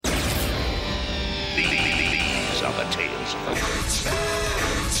the tales of the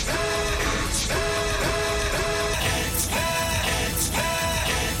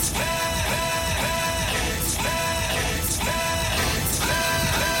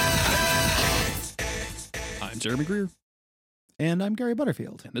I'm Jeremy Greer. And I'm Gary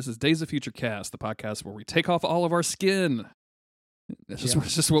Butterfield. And this is Days of Future Cast, the podcast where we take off all of our skin. It's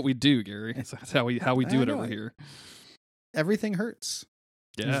just what we do, Gary. That's how we do it over here. Everything hurts.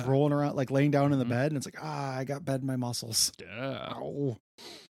 Yeah. Just rolling around, like laying down in the bed, and it's like, I got bed in my muscles. Yeah. Oh.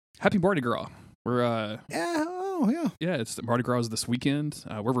 Happy Mardi Gras. We're yeah. It's Mardi Gras is this weekend.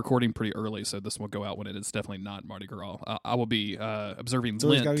 We're recording pretty early, so this will go out when it is definitely not Mardi Gras. I will be observing So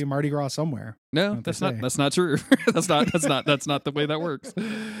there's Lent. got to be Mardi Gras somewhere. No, that's not true. that's not the way that works.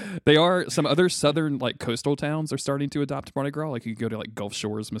 They are some other southern like coastal towns are starting to adopt Mardi Gras. Like you can go to like Gulf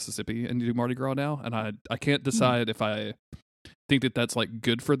Shores, Mississippi, and do Mardi Gras now. And I can't decide if I think that that's like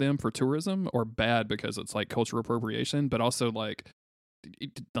good for them for tourism or bad because it's like cultural appropriation, but also like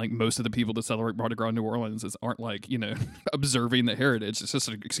most of the people that celebrate Mardi Gras in New Orleans aren't like, observing the heritage. It's just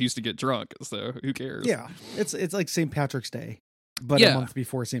an excuse to get drunk. So who cares? Yeah. It's like St. Patrick's Day, but a month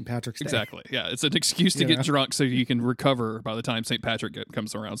before St. Patrick's Day. Exactly. Yeah. It's an excuse to get drunk so you can recover by the time St. Patrick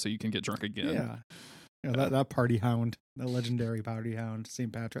comes around so you can get drunk again. Yeah. That party hound, the legendary party hound,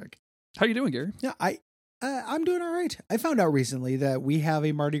 St. Patrick. How you doing, Gary? Yeah, I'm doing all right. I found out recently that we have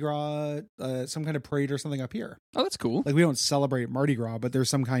a Mardi Gras, some kind of parade or something up here. Oh, that's cool. Like we don't celebrate Mardi Gras, but there's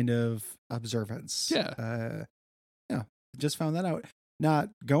some kind of observance. Yeah. Just found that out.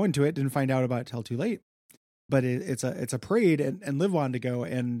 Not going to it, didn't find out about it till too late. But it's a parade, and Liv wanted to go,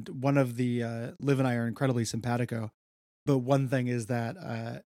 and one of the Liv and I are incredibly simpatico. But one thing is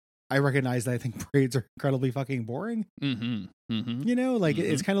that I recognize that I think parades are incredibly fucking boring. Mm-hmm. Mm-hmm.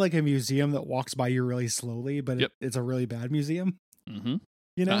 It's kind of like a museum that walks by you really slowly, but it's a really bad museum. Mm-hmm.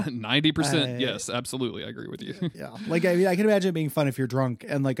 90%. Yes, absolutely. I agree with you. Yeah. Like, I mean, I can imagine it being fun if you're drunk,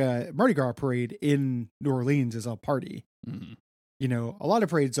 and like a Mardi Gras parade in New Orleans is a party. Mm-hmm. A lot of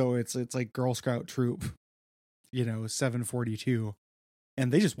parades, though, it's like Girl Scout troop, 742,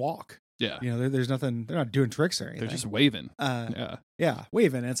 and they just walk. Yeah. There's nothing, they're not doing tricks or anything. They're just waving. Yeah,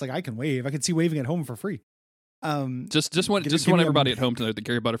 waving. And it's like, I can wave. I can see waving at home for free. Just want everybody at home to know that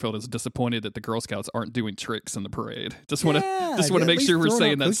Gary Butterfield is disappointed that the Girl Scouts aren't doing tricks in the parade. Just want to make sure we're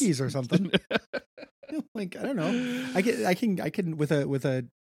saying that cookies or something. Like, I don't know. I can with a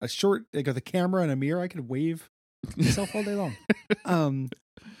short, like with a camera and a mirror, I could wave myself all day long.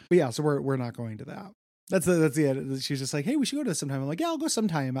 But yeah, so we're not going to that. That's the end. She's just like, hey, we should go to this sometime. I'm like, yeah, I'll go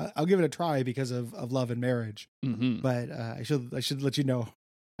sometime. I'll give it a try because of love and marriage. Mm-hmm. But I should let you know,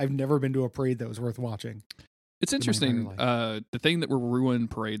 I've never been to a parade that was worth watching. It's interesting. The thing that will ruin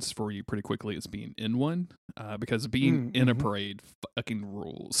parades for you pretty quickly is being in one, because being in a parade fucking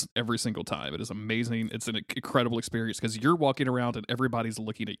rules every single time. It is amazing. It's an incredible experience because you're walking around and everybody's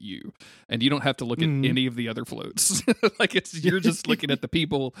looking at you, and you don't have to look at any of the other floats. You're just looking at the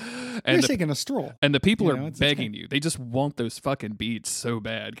people, and you're taking a stroll, and the people are begging you. They just want those fucking beats so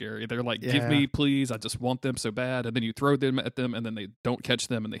bad, Gary. They're like, "Give me, please! I just want them so bad." And then you throw them at them, and then they don't catch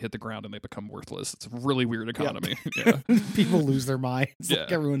them, and they hit the ground, and they become worthless. It's a really weird economy. Yeah. People lose their minds.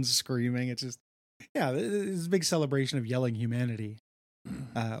 Like everyone's screaming. It's just, it's a big celebration of yelling humanity.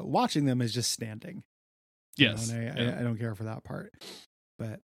 Watching them is just standing. Yes. And I don't care for that part.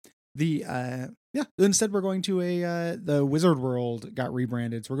 But instead we're going to the Wizard World got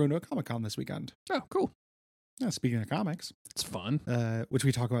rebranded. So we're going to a Comic-Con this weekend. Oh, cool. Yeah, speaking of comics. It's fun. Which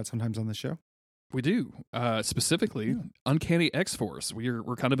we talk about sometimes on the show. We do. Specifically, Uncanny X-Force.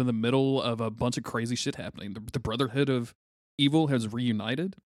 We're kind of in the middle of a bunch of crazy shit happening. The Brotherhood of Evil has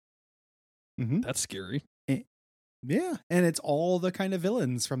reunited. Mm-hmm. That's scary. Yeah, and it's all the kind of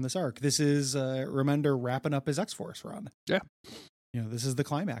villains from this arc. This is Remender wrapping up his X-Force run. Yeah. This is the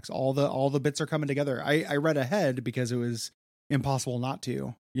climax. All the bits are coming together. I read ahead because it was impossible not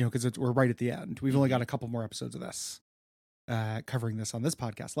to, because we're right at the end. We've only got a couple more episodes of this, covering this on this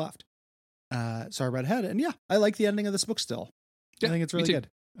podcast left. So I read ahead, and I like the ending of this book still. I think it's really good.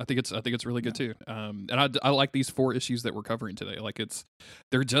 I think it's really good too. And I like these 4 issues that we're covering today. Like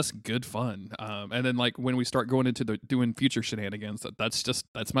they're just good fun. And then like when we start going into doing future shenanigans,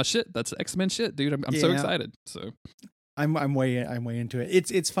 that's my shit. That's X-Men shit, dude. I'm so excited. So I'm way into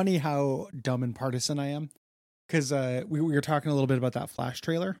it. It's funny how dumb and partisan I am, because we were talking a little bit about that Flash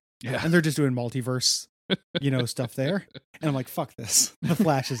trailer. Yeah, and they're just doing multiverse, stuff there, and I'm like, fuck this. The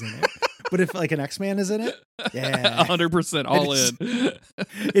Flash is in it. But if like an X-Man is in it, 100% all in.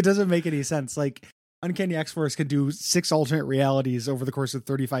 It doesn't make any sense. Like Uncanny X-Force can do 6 alternate realities over the course of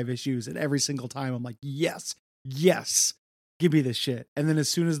 35 issues, and every single time I'm like, yes, give me this shit. And then as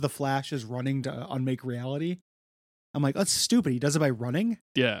soon as the Flash is running to unmake reality, I'm like, that's stupid. He does it by running.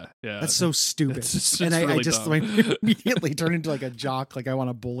 Yeah. That's so stupid. It's and I really just dumb. like immediately turn into like a jock. Like I want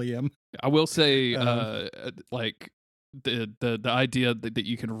to bully him. I will say, Um, like the idea that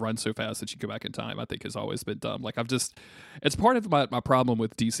you can run so fast that you go back in time, I think has always been dumb. Like it's part of my problem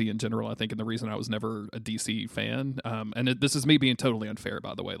with DC in general, I think, and the reason I was never a DC fan. And this is me being totally unfair,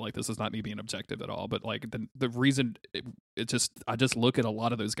 by the way. Like this is not me being objective at all, but like the reason I just look at a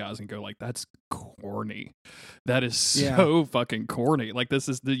lot of those guys and go like, that's corny. That is so fucking corny. Like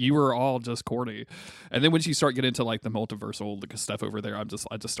you were all just corny. And then once you start getting into like the multiversal stuff over there, I just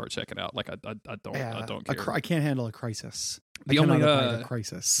start checking out. Like I don't care. I can't handle a crisis. The I only cannot abide a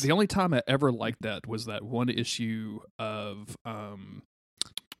crisis. the only time I ever liked that was that one issue of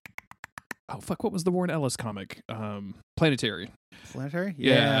what was the Warren Ellis comic? Planetary. Planetary?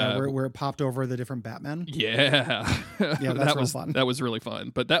 Yeah. Where it popped over the different Batman. Yeah. Yeah, that's real fun. That was really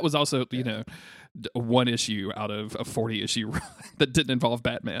fun. But that was also, you know, one issue out of a 40 issue run that didn't involve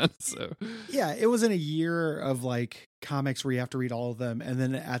Batman. So yeah, it was in a year of like comics where you have to read all of them, and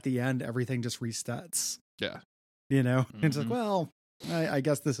then at the end everything just resets. Yeah. You know? It's like, Mhm. well, I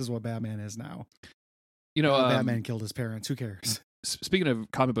guess this is what Batman is now. You know, Batman killed his parents. Who cares? Speaking of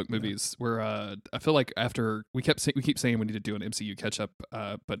comic book movies, where I feel like after we keep saying we need to do an MCU catch up,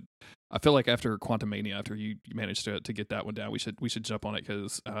 but I feel like after Quantumania, after you managed to get that one down, we should jump on it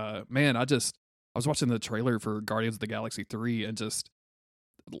because man, I was watching the trailer for Guardians of the Galaxy 3 and just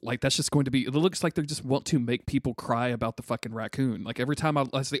like that's just going to be. It looks like they just want to make people cry about the fucking raccoon. Like every time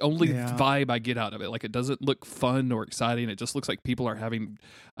that's the only vibe I get out of it. Like it doesn't look fun or exciting. It just looks like people are having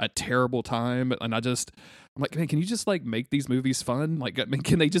a terrible time. And I'm like, man, can you just like make these movies fun? Like, I mean,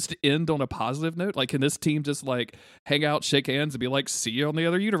 can they just end on a positive note? Like, can this team just like hang out, shake hands, and be like, see you on the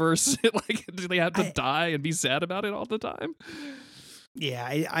other universe? Like, do they have to die and be sad about it all the time? Yeah,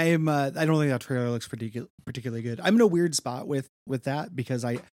 I don't think that trailer looks particularly good. I'm in a weird spot with that because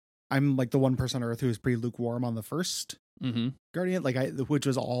I'm like the one person on Earth who is pretty lukewarm on the first Guardian, like which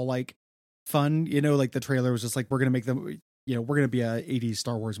was all like fun, you know, like the trailer was just like we're gonna make them, you know, we're gonna be a 80s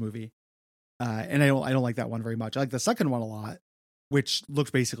Star Wars movie, and I don't like that one very much. I like the second one a lot, which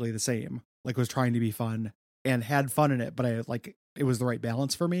looked basically the same, like was trying to be fun and had fun in it, but I like it was the right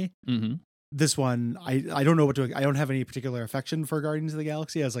balance for me. Mm-hmm. This one, I don't know what to. I don't have any particular affection for Guardians of the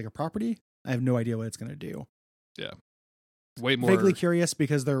Galaxy as like a property. I have no idea what it's going to do. Yeah, way more. Vaguely curious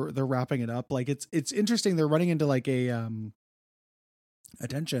because they're wrapping it up. Like it's interesting. They're running into like a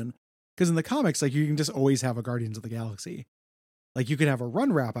tension because in the comics, like you can just always have a Guardians of the Galaxy. Like you could have a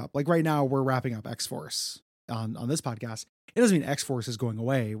run wrap up. Like right now, we're wrapping up X-Force on this podcast. It doesn't mean X-Force is going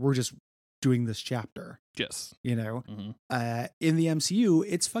away. We're just doing this chapter. Yes. You know, Mm-hmm. In the MCU,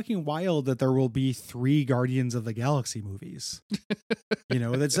 it's fucking wild that there will be 3 Guardians of the Galaxy movies. You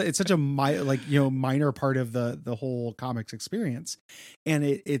know, it's such a minor part of the whole comics experience, and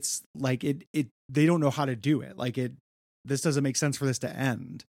it's like it they don't know how to do it. Like this doesn't make sense for this to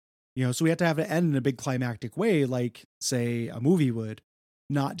end. You know, so we have to have it end in a big climactic way, like say a movie would,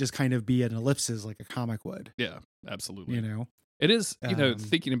 not just kind of be an ellipsis like a comic would. Yeah, absolutely. You know. It is, you know,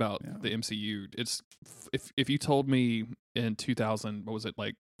 thinking about yeah. the MCU, it's if you told me in 2000, what was it,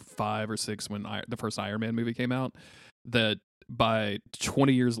 like 5 or 6 when the first Iron Man movie came out, that by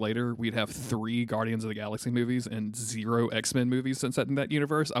 20 years later we'd have 3 Guardians of the Galaxy movies and 0 X-Men movies since set in that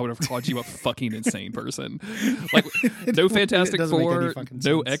universe, I would have called you a fucking insane person. Like no Fantastic Four,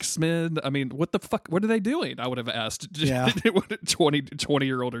 no X-Men. I mean, what the fuck? What are they doing? I would have asked. Yeah.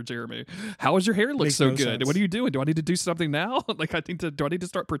 20-year-older Jeremy, how does your hair look so good? Sense. What are you doing? Do I need to do something now? Like do I need to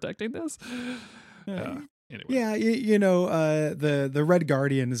start protecting this? Anyway. Yeah, you know, the Red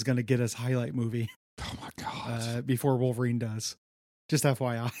Guardian is going to get us highlight movie. Oh my god! Before Wolverine does, just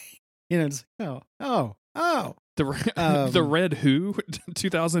FYI, you know, it's oh. The Red Who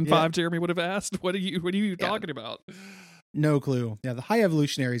 2005 yeah. Jeremy would have asked. What are you talking about? No clue. Yeah, the High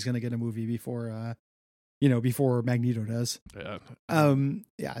Evolutionary is going to get a movie before before Magneto does. Yeah.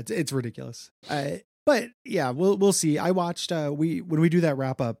 Yeah, it's ridiculous. But yeah, we'll see. I watched when we do that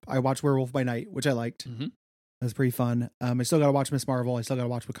wrap up, I watched Werewolf by Night, which I liked. Mm-hmm. That's pretty fun. I still got to watch Miss Marvel. I still got to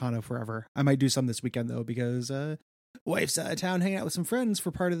watch Wakanda Forever. I might do some this weekend though, because wife's out of town hanging out with some friends for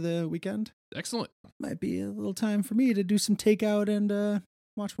part of the weekend. Excellent. Might be a little time for me to do some takeout and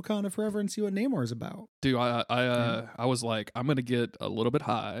watch Wakanda Forever and see what Namor is about. Dude, I was like, I'm gonna get a little bit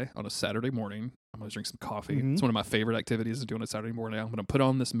high on a Saturday morning. I'm gonna drink some coffee. Mm-hmm. It's one of my favorite activities is doing a Saturday morning. I'm gonna put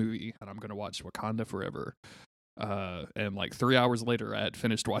on this movie and I'm gonna watch Wakanda Forever. And like 3 hours later, I had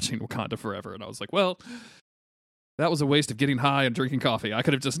finished watching Wakanda Forever, and I was like, well, that was a waste of getting high and drinking coffee. I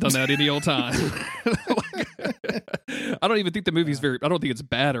could have just done that any old time. I don't even think the movie's I don't think it's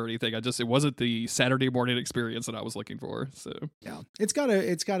bad or anything. It wasn't the Saturday morning experience that I was looking for. So yeah, it's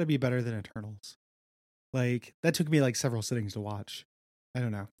gotta be better than Eternals. Like that took me like several sittings to watch. I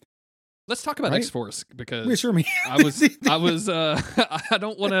don't know. Let's talk about Right? X-Force because Reassure me. I was I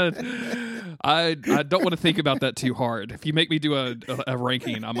don't want to I don't want to think about that too hard. If you make me do a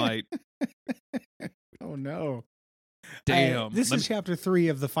ranking, I might. Oh no. Damn. This is chapter 3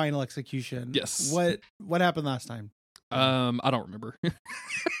 of the final execution. Yes. What happened last time? I don't remember. You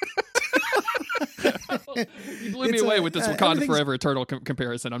blew me It's away with this Wakanda everything's- Forever Eternal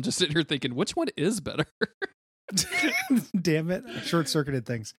comparison. I'm just sitting here thinking, which one is better? Damn it. Short circuited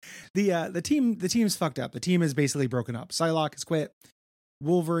things. The team's fucked up. The team is basically broken up. Psylocke has quit.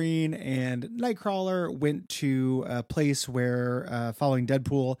 Wolverine and Nightcrawler went to a place where, following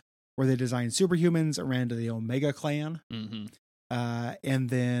Deadpool, where they designed superhumans around the Omega Clan. Mm-hmm. And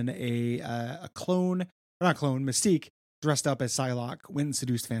then a clone, or not clone, Mystique, dressed up as Psylocke, went and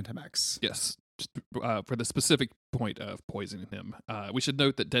seduced Phantom X. Yes. Just, for the specific point of poisoning him. We should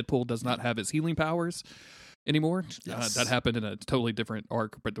note that Deadpool does not have his healing powers anymore. Yes. That happened in a totally different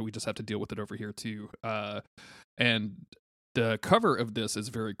arc, but we just have to deal with it over here too. And the cover of this is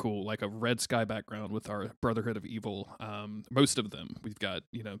very cool, like a red sky background with our Brotherhood of Evil. Most of them. We've got,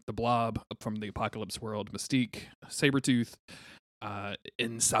 the Blob from the Apocalypse world, Mystique, Sabretooth,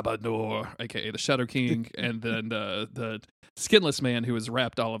 Insabador, aka the Shadow King, and then the Skinless Man who has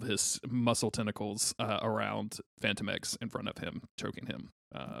wrapped all of his muscle tentacles around Phantom X in front of him, choking him.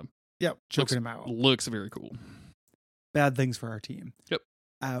 Yep, choking him out. Looks very cool. Bad things for our team. Yep.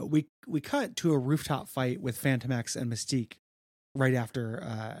 We cut to a rooftop fight with Phantom X and Mystique right after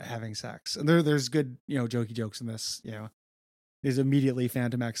having sex, and there's good jokey jokes in this. There's immediately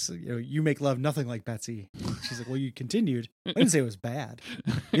Phantom X. You make love nothing like Betsy. She's like, well, you continued. I didn't say it was bad.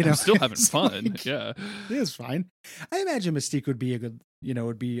 I'm still having It's fun. like, Yeah. it was fine. I imagine Mystique would be a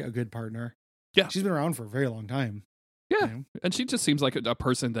good partner. Yeah. She's been around for a very long time. Yeah. you know? And she just seems like a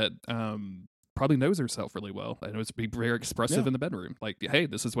person that probably knows herself really well and knows to be very expressive Yeah. in the bedroom. Like, hey,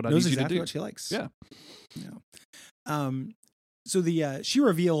 this is what I Knows need exactly you to what do. she likes. Yeah. So she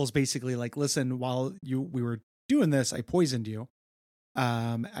reveals basically like, listen, while we were doing this, I poisoned you.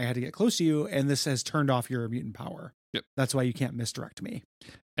 I had to get close to you, and this has turned off your mutant power. Yep. That's why you can't misdirect me.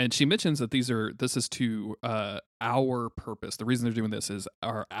 And she mentions that this is to our purpose. The reason they're doing this is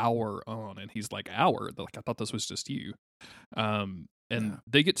our own. And he's like, our? Like, I thought this was just you. And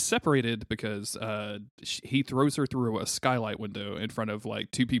they get separated because he throws her through a skylight window in front of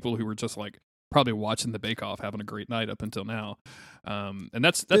like two people who were just like probably watching the Bake Off, having a great night up until now. And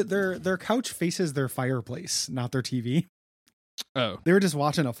that's Their couch faces their fireplace, not their TV. oh. They were just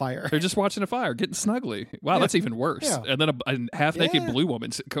watching a fire. They're just watching a fire, getting snuggly. Wow, that's even worse. Yeah. And then a half-naked Yeah. blue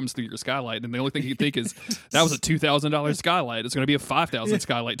woman comes through your skylight, and the only thing you think is that was a $2,000 skylight. It's going to be a $5,000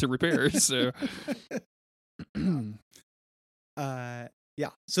 skylight to repair. So, Yeah.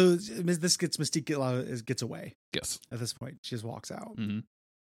 So this Mystique gets away yes. at this point. She just walks out. Mhm.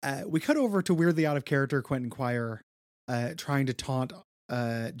 We cut over to weirdly out of character Quentin Quire trying to taunt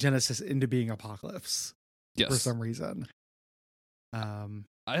Genesis into being Apocalypse Yes. for some reason.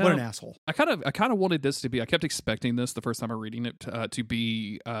 I What an asshole. I kind of wanted this to be. I kept expecting this the first time I'm reading it to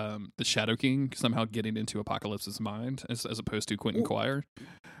be the Shadow King somehow getting into Apocalypse's mind as opposed to Quentin Quire.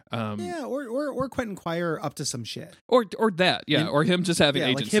 Yeah, or Quentin Quire up to some shit. Or that, yeah, or him just having Yeah,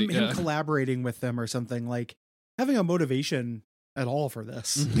 agency. like him collaborating with them or something, like having a motivation at all for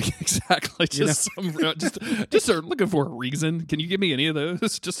this. Exactly. Just just looking for a reason. Can you give me any of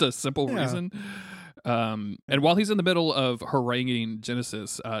those? Just a simple reason. And while he's in the middle of haranguing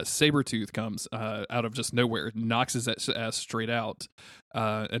Genesis, Sabretooth comes out of just nowhere, knocks his ass straight out,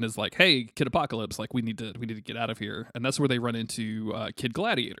 and is like, "Hey, Kid Apocalypse, like we need to get out of here." And that's where they run into Kid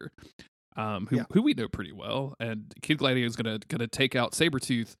Gladiator, who we know pretty well. And Kid Gladiator is gonna take out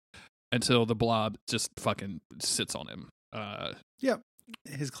Sabretooth until the Blob just fucking sits on him. Yep.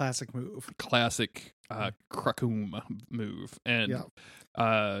 His classic move. Classic Krakoom move. And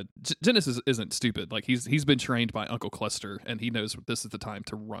Yeah. Genesis isn't stupid. Like he's been trained by Uncle Cluster, and he knows this is the time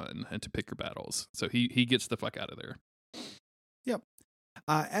to run and to pick your battles. So he gets the fuck out of there. Yep.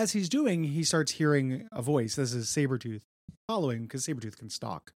 As he's doing, he starts hearing a voice. This is Sabretooth following, because Sabretooth can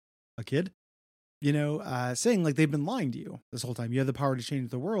stalk a kid, saying like they've been lying to you this whole time. You have the power to change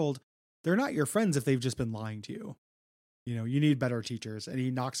the world. They're not your friends if they've just been lying to you. You need better teachers. And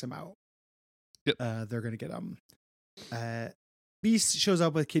he knocks him out. Yep. They're going to get him. Beast shows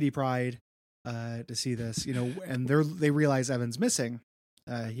up with Kitty Pryde to see this, and they realize Evan's missing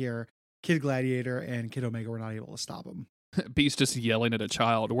here. Kid Gladiator and Kid Omega were not able to stop him. Beast just yelling at a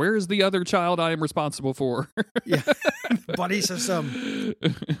child. Where's the other child I am responsible for? Yeah. Buddy system.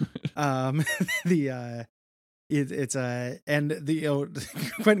 It's and the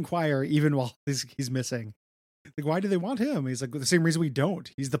Quentin Quire, even while he's missing, like, why do they want him? He's like, the same reason we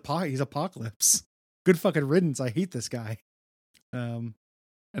don't. He's Apocalypse. Good fucking riddance. I hate this guy. And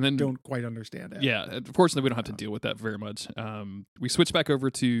then don't quite understand it. Yeah, unfortunately, we don't have to deal with that very much. We switch back over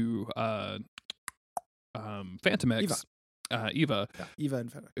to Fantomex. Eva. Yeah, Eva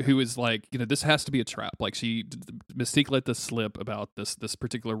and Fennec. Who is like, this has to be a trap. Like Mystique let this slip about this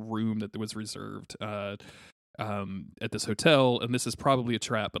particular room that was reserved at this hotel, and this is probably a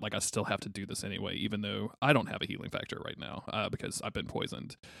trap, but like I still have to do this anyway, even though I don't have a healing factor right now because I've been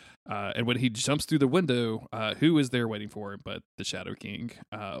poisoned. And when he jumps through the window, who is there waiting for him but the Shadow King,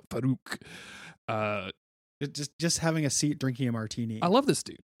 Farouk. Just having a seat, drinking a martini. I love this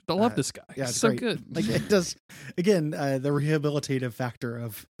dude. I love this guy. Yeah, it's so great. good. Like, it does, again, the rehabilitative factor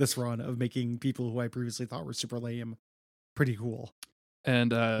of this run of making people who I previously thought were super lame pretty cool.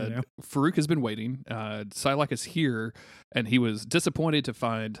 And Farouk has been waiting. Psylocke is here, and he was disappointed to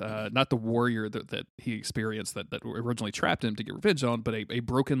find not the warrior that he experienced that originally trapped him to get revenge on, but a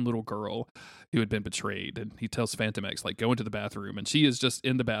broken little girl who had been betrayed. And he tells Fantomex, like, go into the bathroom, and she is just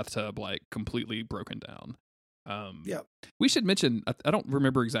in the bathtub, like, completely broken down. Yeah. We should mention, I don't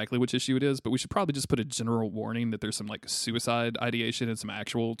remember exactly which issue it is, but we should probably just put a general warning that there's some like suicide ideation and some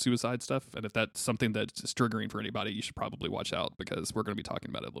actual suicide stuff. And if that's something that's triggering for anybody, you should probably watch out because we're going to be talking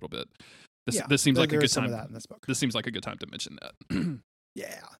about it a little bit. This seems like a good time. Of that in this book. This seems like a good time to mention that.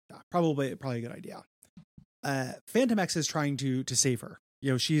 Yeah, probably a good idea. Fantomex is trying to save her.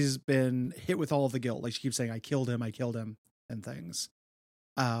 She's been hit with all of the guilt. Like, she keeps saying, I killed him, and things.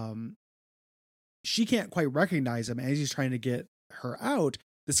 She can't quite recognize him. As he's trying to get her out,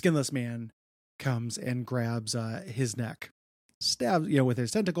 the skinless man comes and grabs his neck, stabs, with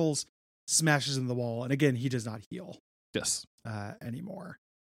his tentacles, smashes in the wall. And again, he does not heal. Yes. Anymore.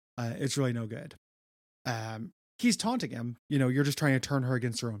 It's really no good. He's taunting him. You're just trying to turn her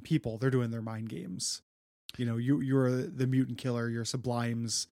against her own people. They're doing their mind games. You're the mutant killer. You're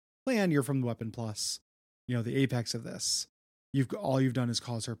Sublime's plan. You're from the Weapon Plus. The apex of this. All you've done is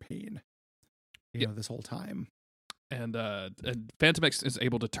cause her pain. This whole time. And Fantomex is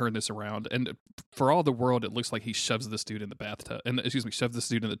able to turn this around, and for all the world, it looks like he shoves this dude in the bathtub, shoves this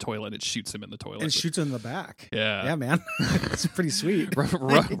dude in the toilet and shoots him in the toilet. And shoots him in the back. Yeah, man. It's pretty sweet.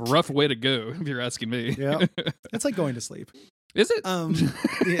 rough way to go, if you're asking me. Yeah, it's like going to sleep. Is it?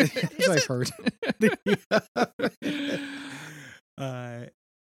 Yeah, I've heard.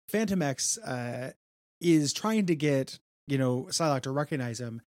 Fantomex is trying to get Psylocke to recognize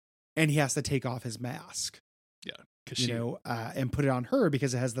him. And he has to take off his mask. Yeah. And put it on her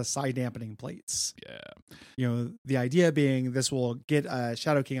because it has the side dampening plates. Yeah. The idea being this will get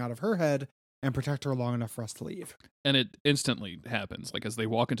Shadow King out of her head and protect her long enough for us to leave. And it instantly happens. Like, as they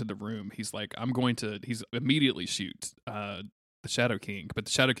walk into the room, he's like, he's immediately shoot the Shadow King, but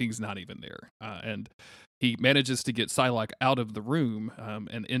the Shadow King's not even there. And he manages to get Psylocke out of the room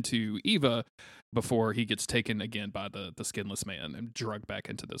and into Eva before he gets taken again by the skinless man and drugged back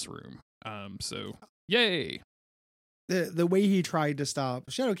into this room. So, yay! The way he tried to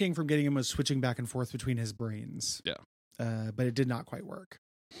stop Shadow King from getting him was switching back and forth between his brains. Yeah. But it did not quite work.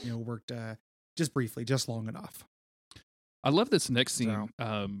 Worked just briefly, just long enough. I love this next scene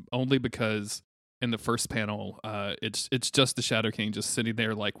only because in the first panel, it's just the Shadow King just sitting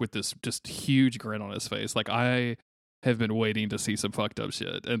there like with this just huge grin on his face. Like, I have been waiting to see some fucked up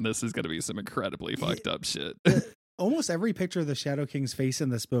shit, and this is going to be some incredibly fucked up shit. Almost every picture of the Shadow King's face in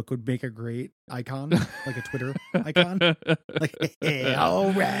this book would make a great icon, like a Twitter icon. Like, hey,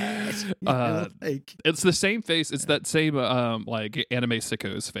 all right. It's the same face. It's that same like anime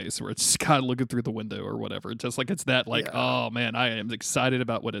sicko's face where it's just kind of looking through the window or whatever. Just like it's that like, oh man, I am excited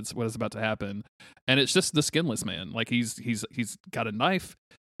about what is about to happen, and it's just the skinless man. Like he's got a knife.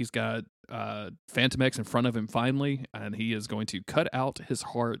 He's got Fantomex in front of him finally, and he is going to cut out his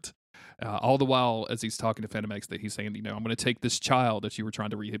heart. All the while, as he's talking to Fantomex, that he's saying, I'm going to take this child that you were trying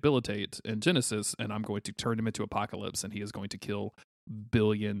to rehabilitate in Genesis, and I'm going to turn him into Apocalypse, and he is going to kill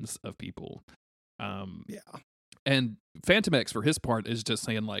billions of people. And Fantomex, for his part, is just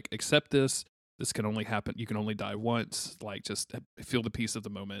saying, like, accept this. This can only happen. You can only die once. Like, just feel the peace of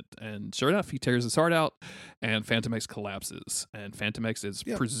the moment. And sure enough, he tears his heart out, and Fantomex collapses. And Fantomex is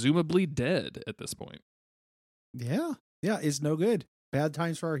presumably dead at this point. Yeah, it's no good. Bad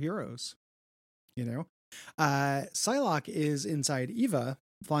times for our heroes. Psylocke is inside Eva,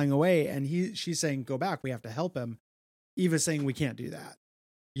 flying away, and she's saying, "Go back. We have to help him." Eva's saying, "We can't do that.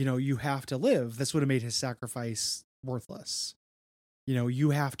 You have to live." This would have made his sacrifice worthless. You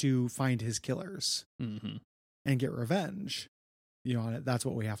have to find his killers Mm-hmm. and get revenge. On it. That's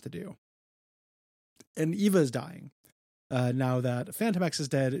what we have to do. And Eva is dying. Now that Phantom X is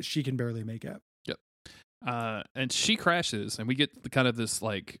dead, she can barely make it. And she crashes, and we get kind of this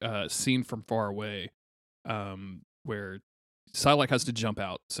scene from far away, where Psylocke has to jump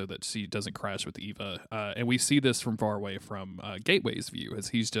out so that she doesn't crash with Eva. And we see this from far away from Gateway's view, as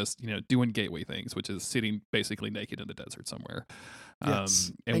he's just doing Gateway things, which is sitting basically naked in the desert somewhere.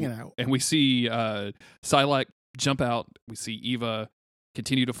 Yes, hanging out. And we see Psylocke jump out. We see Eva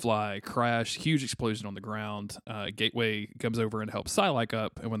continue to fly, crash, huge explosion on the ground. Gateway comes over and helps Psylocke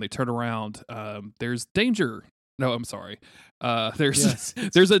up, and when they turn around, there's danger. No, I'm sorry.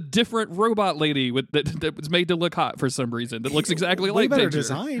 There's a different robot lady that was made to look hot for some reason that looks exactly way like better Danger.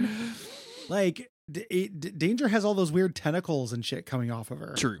 design. Like Danger has all those weird tentacles and shit coming off of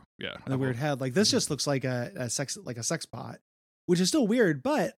her. True, yeah. And the weird head. Like this just looks like a sex bot, which is still weird.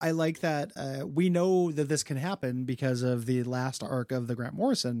 But I like that we know that this can happen because of the last arc of the Grant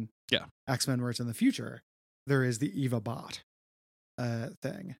Morrison X-Men, where it's in the future. There is the Eva bot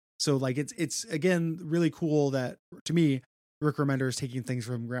thing. So like it's again really cool that, to me, Rick Remender is taking things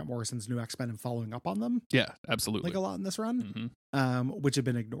from Grant Morrison's New X-Men and following up on them. Yeah, absolutely. Like a lot in this run, Mm-hmm. Which have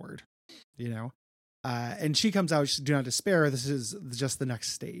been ignored, and she comes out, she's, do not despair. This is just the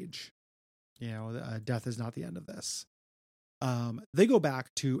next stage. Death is not the end of this. They go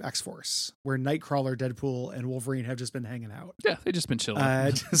back to X-Force, where Nightcrawler, Deadpool, and Wolverine have just been hanging out. Yeah, they've just been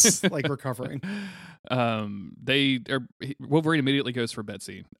chilling. Just like recovering. Wolverine immediately goes for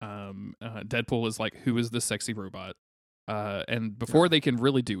Betsy. Deadpool is like, who is this sexy robot? And before they can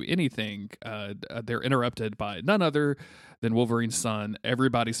really do anything, they're interrupted by none other than Wolverine's son,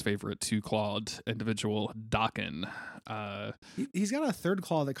 everybody's favorite two-clawed individual, Daken. He's got a third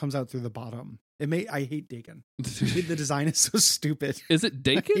claw that comes out through the bottom. I hate Daken. The design is so stupid. Is it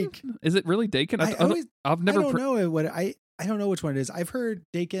Daken? Is it really Daken? I've never. I don't know what I don't know which one it is. I've heard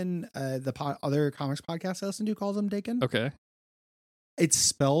Daken. Other comics podcast I listen to calls him Daken. Okay. It's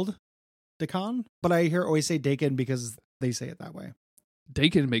spelled Dakan, but I always say Daken because they say it that way.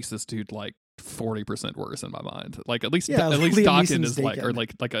 Daken makes this dude like 40% worse in my mind. Like at least Liam Daken is Neeson's like, or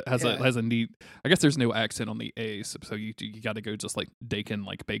Daken. has a neat. I guess there's no accent on the A, so you got to go just like Daken,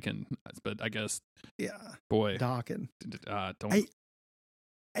 like bacon. But I guess boy, Daken. Don't.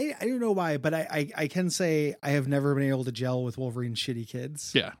 I don't know why, but I can say I have never been able to gel with Wolverine's shitty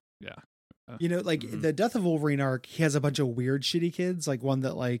kids. Yeah. The Death of Wolverine arc, he has a bunch of weird shitty kids, like one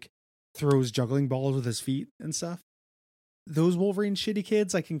that like throws juggling balls with his feet and stuff. Those Wolverine shitty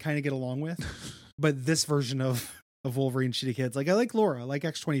kids I can kind of get along with, but this version of Wolverine shitty kids, like I like Laura, like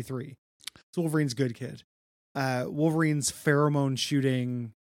X-23. It's Wolverine's good kid. Wolverine's pheromone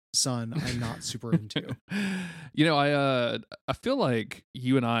shooting son, I'm not super into. I feel like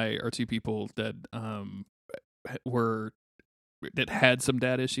you and I are two people that had some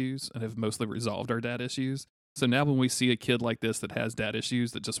dad issues and have mostly resolved our dad issues. So now when we see a kid like this that has dad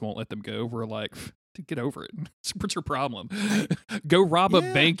issues that just won't let them go, we're like, dude, get over it. What's your problem? Go rob a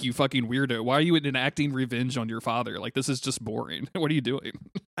bank, you fucking weirdo. Why are you enacting revenge on your father? Like, this is just boring. What are you doing?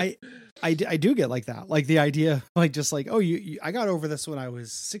 I do get like that. Like the idea, like just like, oh, I got over this when I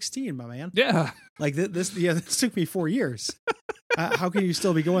was 16, my man. Yeah. Like this took me 4 years. How can you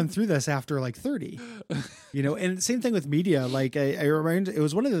still be going through this after like 30? And same thing with media. Like I remember, it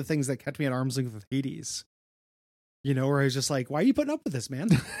was one of the things that kept me at arm's length with Hades. Where I was just like, why are you putting up with this, man?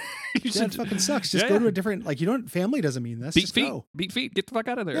 That fucking sucks. Just go to a different, family doesn't mean this. Just go. Beat feet. Get the fuck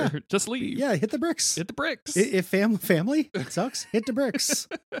out of there. Yeah. Just leave. Yeah, hit the bricks. Hit the bricks. If family sucks, hit the bricks.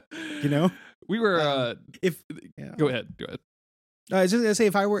 We were, go ahead. I was just gonna say,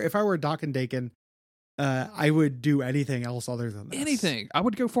 if I were Doc and Daken, I would do anything else other than this. Anything. I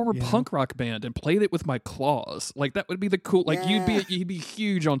would go form a punk rock band and play it with my claws. Like that would be the cool. Like you'd be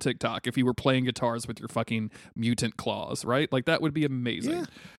huge on TikTok if you were playing guitars with your fucking mutant claws, right? Like that would be amazing. Yeah.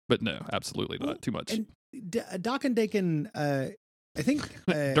 But no, absolutely not. Too much. And Doc and Daken, I think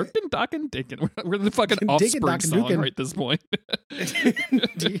Dirk and Doc and Daken. We're the fucking Offspring song right at this point. I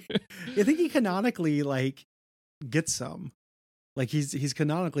think he canonically gets some. Like he's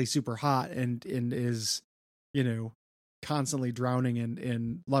canonically super hot and is, constantly drowning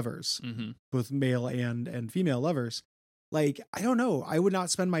in lovers, both male and female lovers. Like, I don't know. I would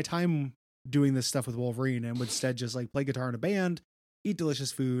not spend my time doing this stuff with Wolverine and would instead just play guitar in a band, eat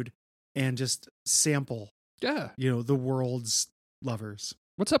delicious food, and just sample, the world's lovers.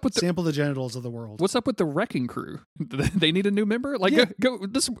 What's up with sample the genitals of the world? What's up with the Wrecking Crew? They need a new member? Go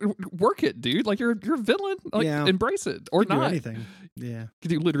just work it, dude. Like you're a villain. Embrace it or you can not. do anything. Yeah, you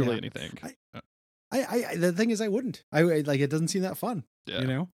can do literally anything. I the thing is, I wouldn't. I like, it doesn't seem that fun. Yeah. You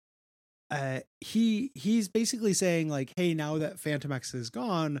know, he's basically saying like, hey, now that Phantom X is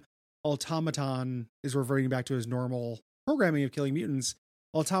gone, Automaton is reverting back to his normal programming of killing mutants.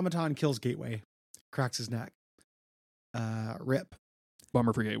 Automaton kills Gateway, cracks his neck. Rip.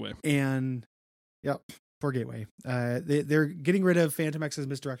 Bummer for Gateway. And yep, poor Gateway. They're getting rid of Phantom X's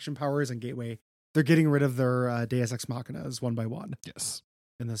misdirection powers, and Gateway, they're getting rid of their Deus Ex Machinas one by one. Yes.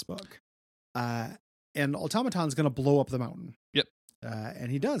 In this book. And Automaton's going to blow up the mountain. Yep.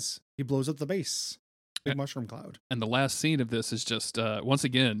 And he does. He blows up the base. Big mushroom cloud. And the last scene of this is just, once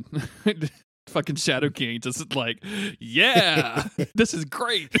again, fucking Shadow King just like, yeah, this is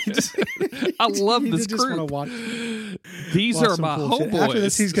great. I love this group. These are my homeboys. After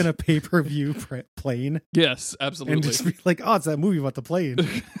this, he's going to pay-per-view Plane. Yes, absolutely. And just be like, oh, it's that movie about the plane.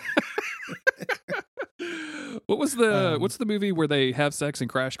 What's the movie where they have sex and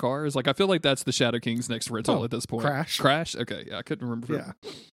crash cars? Like, I feel like that's the Shadow King's next rental at this point. Crash. Okay, yeah, I couldn't remember. Yeah.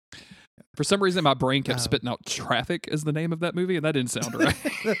 For some reason, my brain kept spitting out Traffic as the name of that movie, and that didn't sound right.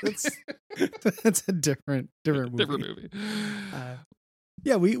 That's a different movie. Different movie.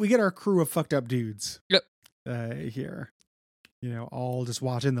 Yeah, we get our crew of fucked up dudes. Yep. Here, you know, all just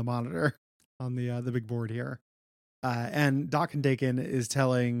watching the monitor on the big board here, and Doc and Dakin is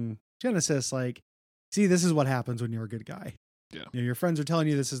telling Genesis like, see, this is what happens when you're a good guy. Yeah, you know, your friends are telling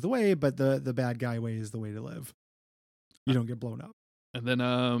you this is the way, but the bad guy way is the way to live. You don't get blown up. And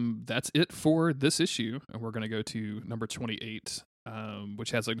then that's it for this issue, and we're gonna go to number 28,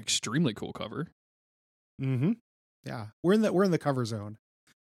 which has an extremely cool cover. Mm-hmm. Yeah, we're in the cover zone.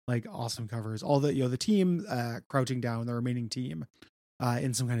 Like, awesome covers. All the team crouching down, the remaining team,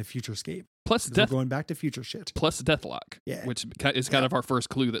 in some kind of futurescape. Plus we're going back to future shit. Plus Deathlock, yeah, which is kind of our first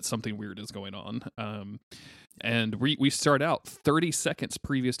clue that something weird is going on. And we start out 30 seconds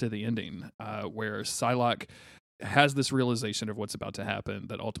previous to the ending, where Psylocke has this realization of what's about to happen,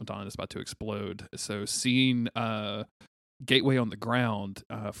 that Automaton is about to explode. So seeing Gateway on the ground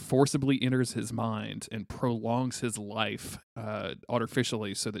forcibly enters his mind and prolongs his life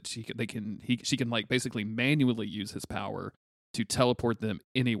artificially, so that she can like basically manually use his power to teleport them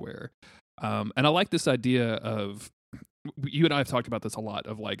anywhere. And I like this idea of, you and I have talked about this a lot,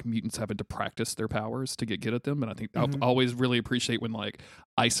 of like mutants having to practice their powers to get good at them. And I think I always really appreciate when like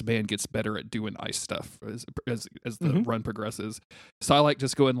Iceman gets better at doing ice stuff as the run progresses. So I like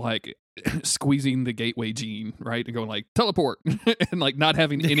just going like squeezing the Gateway gene, right? And going like teleport and like not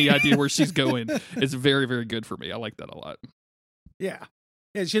having any idea where she's going is very, very good for me. I like that a lot. Yeah.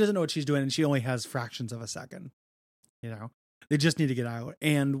 Yeah. She doesn't know what she's doing, and she only has fractions of a second. You know, they just need to get out.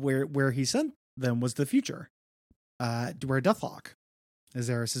 And where he sent them was the future. Where Deathlock is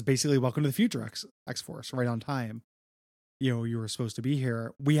there. It says basically, welcome to the future, X-Force, right on time. You know, you were supposed to be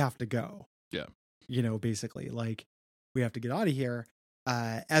here. We have to go. Yeah. You know, basically, like, we have to get out of here.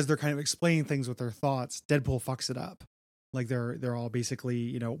 As they're kind of explaining things with their thoughts, Deadpool fucks it up. Like, they're all basically,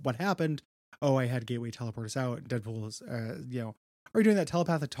 you know, what happened? Oh, I had Gateway teleport us out. Deadpool is, you know, are you doing that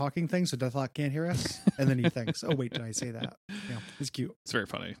telepathic talking thing so Deathlock can't hear us? And then he thinks, oh, wait, did I say that? Yeah, it's cute. It's very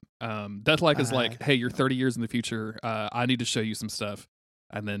funny. Deathlock is like, hey, you're 30 years in the future. I need to show you some stuff.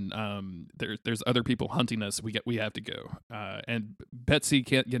 And then there's other people hunting us. We have to go. And Betsy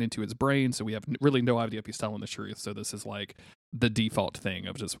can't get into his brain, so we have really no idea if he's telling the truth. So this is like the default thing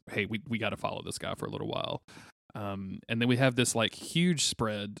of just, hey, we got to follow this guy for a little while. And then we have this like huge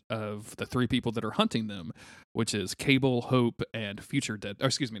spread of the three people that are hunting them, which is Cable, Hope, and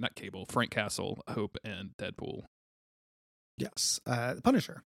not Cable, Frank Castle, Hope, and Deadpool. Yes.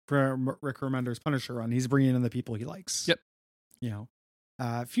 Punisher. For Rick Remender's Punisher run, he's bringing in the people he likes. Yep. You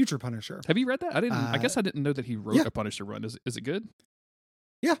know, future Punisher. Have you read that? I guess I didn't know that he wrote a Punisher run. Is it good?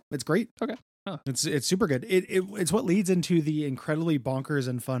 Yeah, it's great. Okay. Huh. It's super good. It's what leads into the incredibly bonkers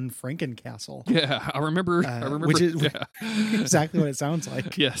and fun Frankencastle. Yeah, I remember, which is exactly what it sounds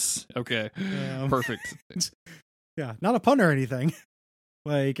like. Yes. Okay. Perfect. Yeah, not a pun or anything.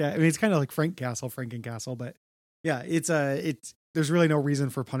 Like, I mean, it's kind of like Frankencastle, but yeah, it's there's really no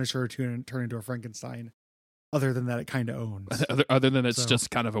reason for Punisher to turn into a Frankenstein, other than that it kind of owns. Other than it's just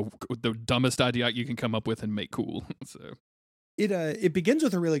kind of the dumbest idea you can come up with and make cool. So. It begins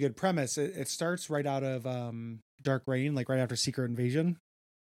with a really good premise. It starts right out of Dark Reign, like right after Secret Invasion,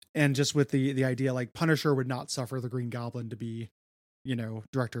 and just with the idea like Punisher would not suffer the Green Goblin to be, you know,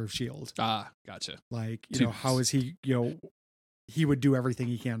 director of S.H.I.E.L.D. Ah, gotcha. Like, you know, how is he, you know, he would do everything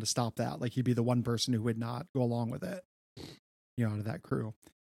he can to stop that. Like, he'd be the one person who would not go along with it, you know, out of that crew.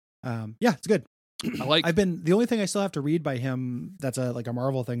 Yeah, it's good. The only thing I still have to read by him that's a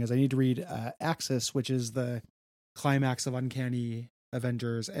Marvel thing is I need to read Axis, which is the climax of Uncanny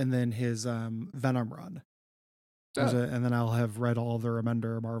Avengers, and then his Venom run. Oh. And then I'll have read all the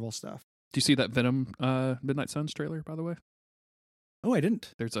remainder Marvel stuff. Do you see that Venom Midnight Suns trailer, by the way? Oh, I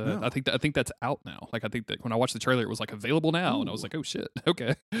didn't. There's a. No. I think that's out now. Like I think that when I watched the trailer, it was like available now, and I was like, oh shit,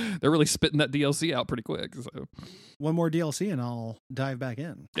 okay, they're really spitting that DLC out pretty quick. So One more DLC, and I'll dive back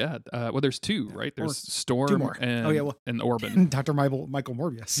in. yeah, well, there's two, right? There's Storm two more. and and Orban. Dr. Michael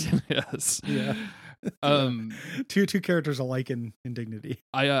Morbius. Yes. Yeah. Two characters alike in dignity.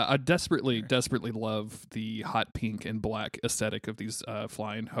 I desperately love the hot pink and black aesthetic of these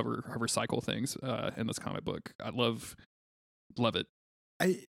flying hover cycle things in this comic book. I love it.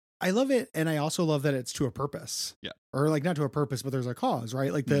 I love it, and I also love that it's to a purpose. Yeah. Or like not to a purpose, but there's a cause,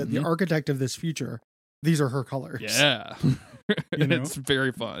 right? Like the Mhm. architect of this future, these are her colors. Yeah. You know? It's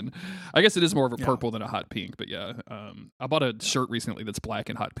very fun. I guess it is more of a Yeah. purple than a hot pink, but yeah. I bought a shirt recently that's black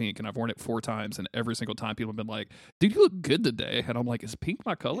and hot pink, and I've worn it 4 times, and every single time people have been like, dude, you look good today. And I'm like, is pink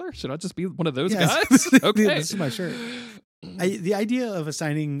my color? Should I just be one of those Yes. guys? Okay. This is my shirt. The idea of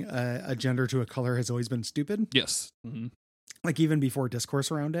assigning a gender to a color has always been stupid. Yes. Mm-hmm. Like even before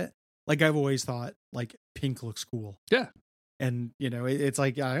discourse around it. Like I've always thought like pink looks cool. Yeah. And it's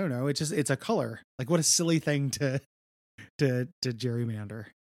like, I don't know, it's a color. Like what a silly thing to gerrymander,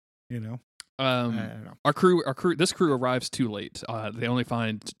 I don't know. Our crew, this crew arrives too late. They only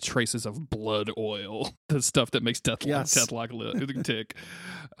find traces of blood oil, the stuff that makes Deathlock tick.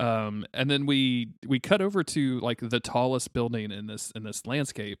 And then we cut over to like the tallest building in this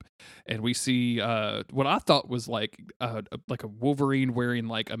landscape, and we see what I thought was like a Wolverine wearing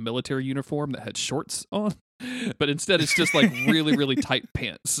like a military uniform that had shorts on. But instead, it's just like really, really tight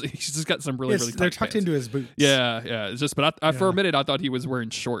pants. He's just got some really tight They're tucked pants. into his boots. Yeah. It's just, but I for a Yeah. minute I thought he was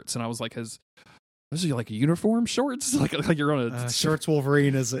wearing shorts, and I was like, "Is like a uniform shorts? Like you're on a Shorts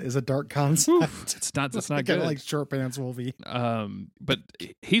Wolverine is a dark concept. It's not Kind good. of like short pants Wolverine. But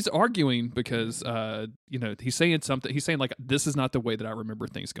he's arguing because he's saying something. He's saying like, this is not the way that I remember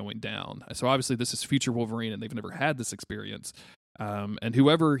things going down. So obviously this is future Wolverine, and they've never had this experience. And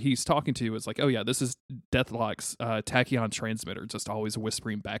whoever he's talking to is like, oh yeah, this is Deathlock's tachyon transmitter, just always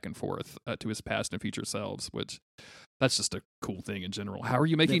whispering back and forth to his past and future selves, which that's just a cool thing in general. How are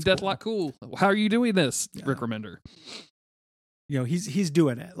you making That's Deathlock cool? How are you doing this, Yeah. Rick Remender? He's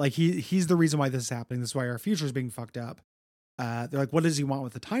doing it. Like he's the reason why this is happening. This is why our future is being fucked up. They're like, what does he want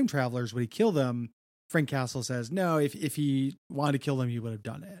with the time travelers? Would he kill them? Frank Castle says, no, if he wanted to kill them, he would have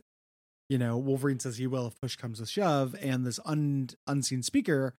done it. Wolverine says he will if push comes to shove, and this unseen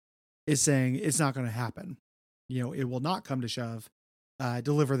speaker is saying it's not going to happen. It will not come to shove.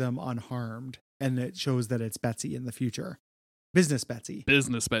 Deliver them unharmed, and it shows that it's Betsy in the future, Business Betsy,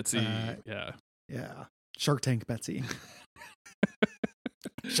 Yeah. yeah, Shark Tank Betsy,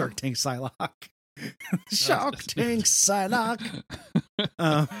 Shark Tank Psylocke, Shark Tank Psylocke.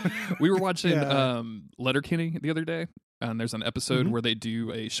 We were watching Yeah. Letterkenny the other day, and there's an episode Mhm. where they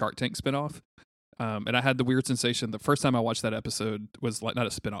do a Shark Tank spinoff. And I had the weird sensation the first time I watched that episode was like not a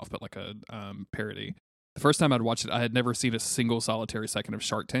spinoff, but like a parody. The first time I'd watched it, I had never seen a single solitary second of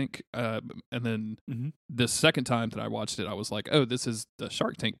Shark Tank. And then Mhm. the second time that I watched it, I was like, oh, this is the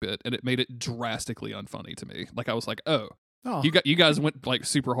Shark Tank bit. And it made it drastically unfunny to me. Like I was like, oh, Oh, you guys went like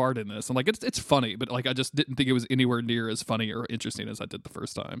super hard in this. I'm like, it's funny, but like I just didn't think it was anywhere near as funny or interesting as I did the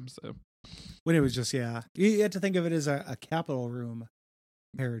first time. So when it was just you had to think of it as a Capitol Room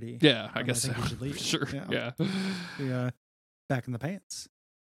parody. yeah, I I guess think so. you should leave it. Sure. Yeah. Yeah. Yeah, back in the pants.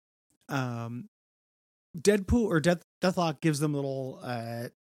 Deadpool or Deathlock gives them little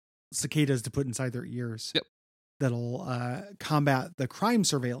cicadas to put inside their ears. Yep. That'll combat the crime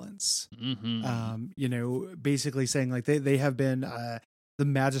surveillance. Mm-hmm. Basically saying like they have been the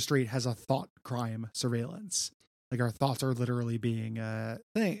magistrate has a thought crime surveillance. Like our thoughts are literally being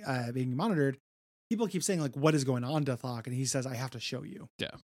being monitored. People keep saying like, what is going on, Deathlock? And he says, I have to show you.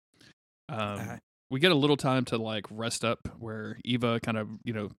 We get a little time to like rest up where Eva kind of,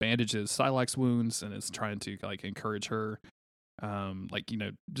 bandages Psylocke's wounds and is trying to like encourage her.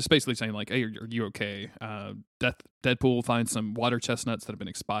 Just basically saying like, hey, are you okay? Deadpool finds some water chestnuts that have been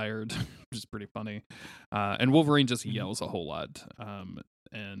expired, which is pretty funny. And Wolverine just yells a whole lot.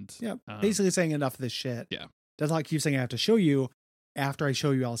 Basically saying enough of this shit. Yeah. Deathlock keeps saying, I have to show you. After I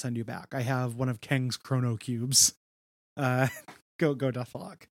show you, I'll send you back. I have one of Kang's chrono cubes. Go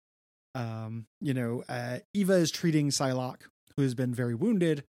Deathlock. Eva is treating Psylocke, who has been very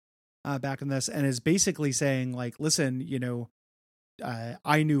wounded back in this, and is basically saying like, listen,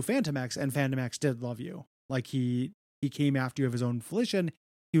 I knew Phantom X, and Phantom X did love you. Like he came after you of his own volition.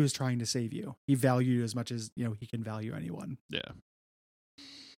 He was trying to save you. He valued you as much as he can value anyone. Yeah.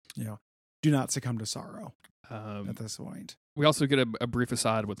 Do not succumb to sorrow Um, at this point. We also get a brief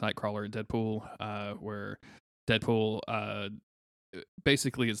aside with Nightcrawler and Deadpool, where Deadpool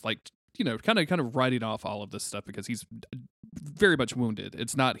basically is like, kind of writing off all of this stuff because he's very much wounded.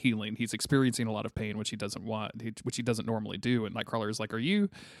 It's not healing. He's experiencing a lot of pain, which he doesn't want, which he doesn't normally do. And Nightcrawler is like, are you,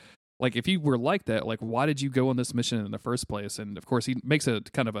 like, if you were like that, like, why did you go on this mission in the first place? And of course, he makes a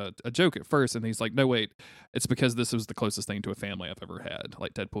kind of a joke at first, and he's like, no, wait, it's because this was the closest thing to a family I've ever had.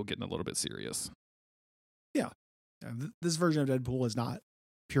 Like Deadpool getting a little bit serious. Yeah. This version of Deadpool is not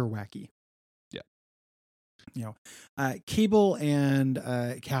pure wacky. Yeah. Cable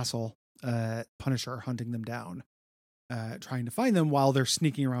and Castle, Punisher hunting them down, trying to find them while they're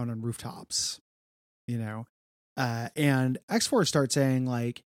sneaking around on rooftops, and X-Force starts saying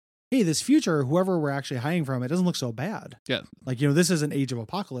like, hey, this future, whoever we're actually hiding from, it doesn't look so bad. Yeah. Like, this isn't Age of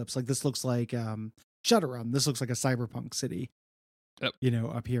Apocalypse. Like, this looks like Shadowrun. This looks like a cyberpunk city. Yep.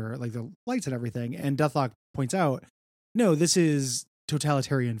 Up here, like the lights and everything. And Deathlock points out, no, this is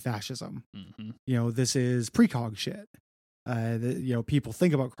totalitarian fascism. Mm-hmm. This is precog shit. People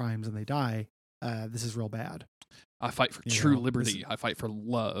think about crimes and they die. This is real bad. I fight for true liberty. I fight for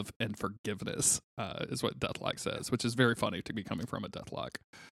love and forgiveness, is what Deathlock says, which is very funny to be coming from a Deathlock.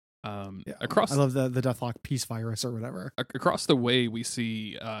 I love the Deathlock peace virus or whatever. Across the way, we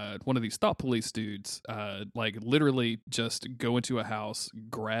see one of these thought police dudes, like literally just go into a house,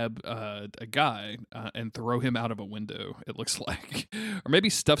 grab a guy, and throw him out of a window. It looks like, or maybe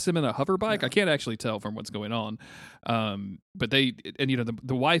stuffs him in a hover bike. Yeah. I can't actually tell from what's going on. But the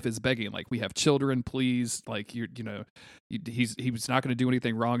wife is begging, like, we have children, please. Like, he was not going to do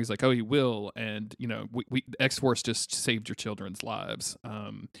anything wrong. He's like, oh, he will, and we X-Force just saved your children's lives.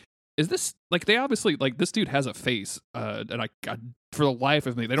 Is this like, they obviously, like, this dude has a face, and I for the life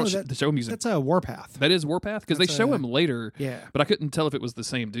of me, they don't show him using. That's a Warpath. That is Warpath, because they show him later. Yeah, but I couldn't tell if it was the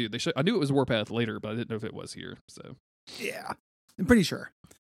same dude. I knew it was Warpath later, but I didn't know if it was here. So yeah, I'm pretty sure.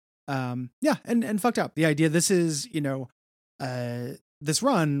 And fucked up. The idea this is this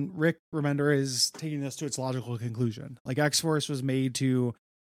run, Rick Remender is taking this to its logical conclusion. Like, X-Force was made to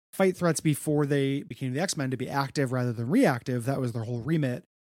fight threats before they became the X-Men, to be active rather than reactive. That was their whole remit.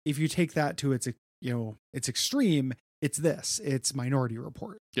 If you take that to its extreme, it's Minority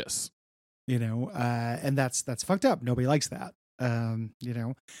Report. Yes. And that's fucked up. Nobody likes that.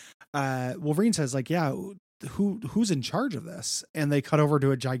 Wolverine says, like, yeah, who's in charge of this? And they cut over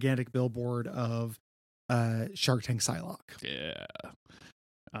to a gigantic billboard of Shark Tank Psylocke. Yeah.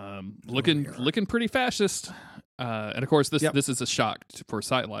 Looking pretty fascist. And of course this is a shock for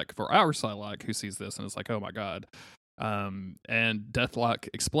Psylocke, for our Psylocke, who sees this and is like, oh my God. And Deathlock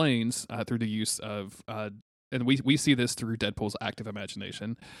explains through the use of and we see this through Deadpool's active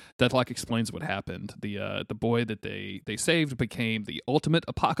imagination. Deathlock explains what happened. The boy that they saved became the ultimate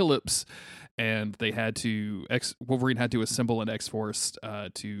apocalypse, and they had to Wolverine had to assemble an X-Force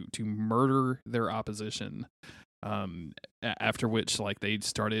to murder their opposition. After which, like, they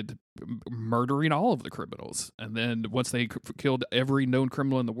started murdering all of the criminals, and then once they killed every known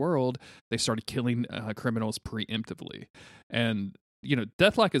criminal in the world, they started killing criminals preemptively. And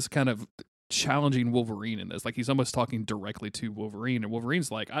Deathlock is kind of challenging Wolverine in this. Like, he's almost talking directly to Wolverine, and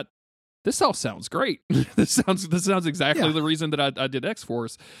Wolverine's like, this all sounds great. This sounds exactly the reason that I did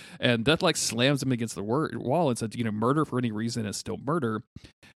X-Force. And Deathlock slams him against the wall and said, murder for any reason is still murder.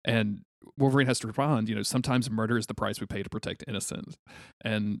 And Wolverine has to respond, sometimes murder is the price we pay to protect innocence.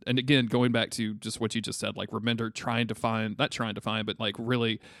 And again, going back to just what you just said, like, Remender not trying to find, but like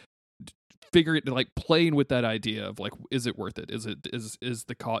really figure it, like, playing with that idea of, like, is it worth it? Is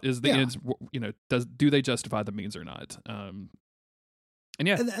the cost, is the ends, do they justify the means or not? And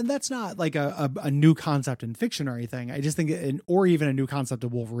that's not like a new concept in fiction or anything. I just think, or even a new concept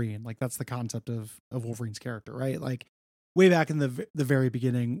of Wolverine. Like, that's the concept of Wolverine's character, right? Like, way back in the very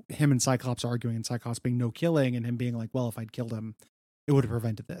beginning, him and Cyclops arguing, and Cyclops being no killing, and him being like, well, if I'd killed him, it would have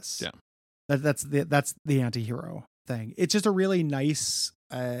prevented this. Yeah. That's the anti-hero thing. It's just a really nice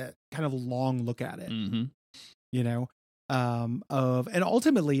kind of long look at it. Mm-hmm. And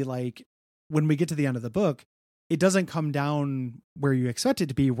ultimately, like, when we get to the end of the book, it doesn't come down where you expect it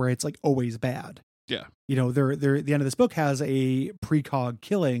to be, where it's like always bad. Yeah. The end of this book has a precog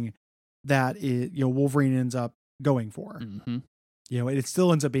killing that Wolverine ends up going for. Mm-hmm. It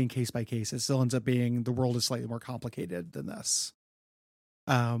still ends up being case by case. It still ends up being the world is slightly more complicated than this.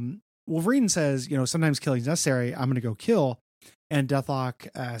 Wolverine says, sometimes killing is necessary. I'm going to go kill. And Deathlock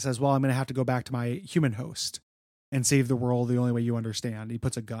says, well, I'm going to have to go back to my human host and save the world the only way you understand. He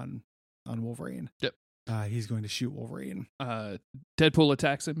puts a gun on Wolverine. Yep. he's going to shoot Wolverine. Deadpool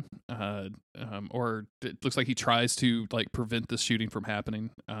attacks him, or it looks like he tries to like prevent this shooting from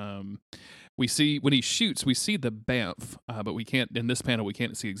happening. We see when he shoots, we see the bamf, but we can't in this panel. We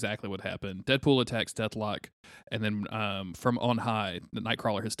can't see exactly what happened. Deadpool attacks Deathlock, and then from on high, the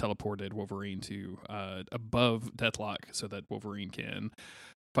Nightcrawler has teleported Wolverine to above Deathlock so that Wolverine can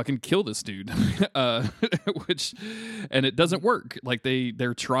fucking kill this dude. And it doesn't work. Like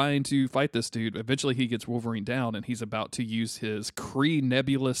they're trying to fight this dude. Eventually he gets Wolverine down, and he's about to use his Kree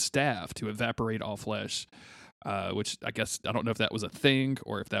Nebula staff to evaporate all flesh. Which I guess I don't know if that was a thing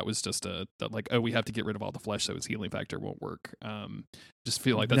or if that was just we have to get rid of all the flesh so his healing factor won't work. Just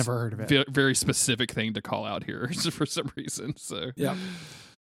feel like that's never heard of it. Very specific thing to call out here for some reason. So yeah,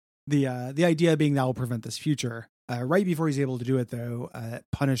 the idea being that will prevent this future. Right before he's able to do it, though,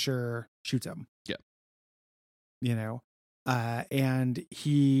 Punisher shoots him. Yeah, and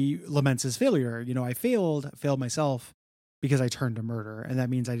he laments his failure. I failed myself. Because I turned to murder, and that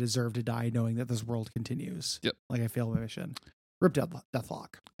means I deserve to die knowing that this world continues. Yep. Like I failed my mission. Rip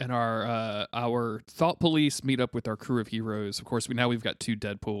Deathlock. And our thought police meet up with our crew of heroes. Of course, we've got 2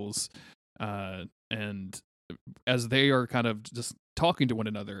 Deadpools, and as they are kind of just talking to one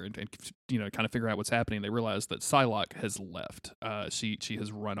another and kind of figuring out what's happening, they realize that Psylocke has left. She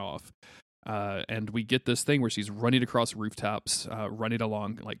has run off. And we get this thing where she's running across rooftops, running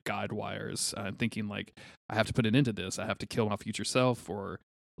along like guide wires, thinking like, I have to put an end to this. I have to kill my future self or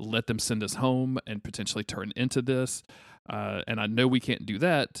let them send us home and potentially turn into this. And I know we can't do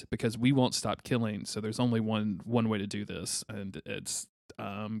that because we won't stop killing. So there's only one way to do this, and it's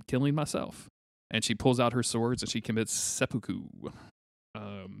killing myself. And she pulls out her swords and she commits seppuku,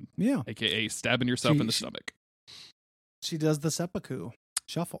 aka stabbing yourself in the stomach. She does the seppuku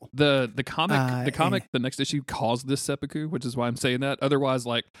shuffle. The comic, the next issue calls this seppuku, which is why I'm saying that. Otherwise,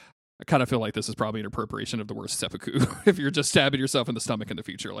 like, I kind of feel like this is probably an appropriation of the word seppuku if you're just stabbing yourself in the stomach in the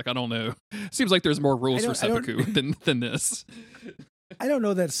future. Like, I don't know. Seems like there's more rules for seppuku than this. I don't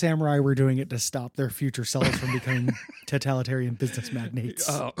know that samurai were doing it to stop their future selves from becoming totalitarian business magnates.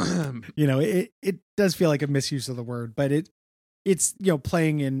 It does feel like a misuse of the word, but it's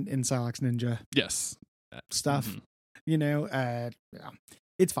playing in Psylocke's ninja stuff. Yeah,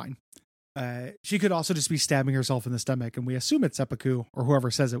 it's fine. She could also just be stabbing herself in the stomach, and we assume it's seppuku, or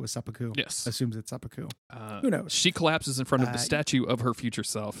whoever says it was seppuku assumes it's seppuku. Who knows? She collapses in front of the statue of her future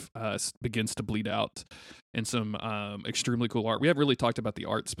self, begins to bleed out in some extremely cool art. We haven't really talked about the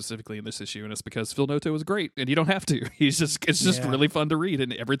art specifically in this issue, and it's because Phil Noto is great, and you don't have to. It's just really fun to read,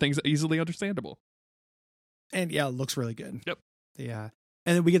 and everything's easily understandable. And yeah, it looks really good. Yep. Yeah.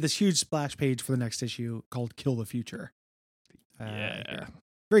 And then we get this huge splash page for the next issue called Kill the Future.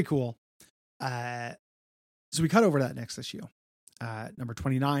 Very cool. So we cut over to that next issue. Number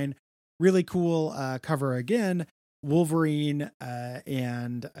 29. Really cool cover again. Wolverine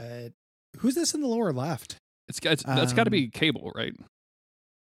and who's this in the lower left? That's got to be Cable, right?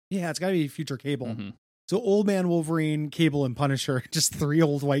 Yeah, it's got to be Future Cable. Mm-hmm. So Old Man Wolverine, Cable, and Punisher, just 3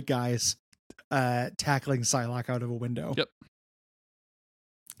 old white guys tackling Psylocke out of a window. Yep.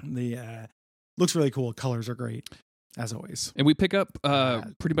 The looks really cool. Colors are great, as always. And we pick up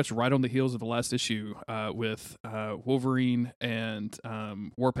pretty much right on the heels of the last issue with Wolverine and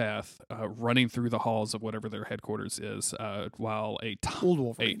Warpath running through the halls of whatever their headquarters is, while Old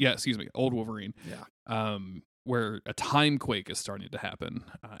Wolverine. Old Wolverine. Yeah. Where a time quake is starting to happen,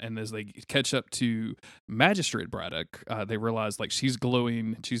 and as they catch up to Magistrate Braddock, they realize like she's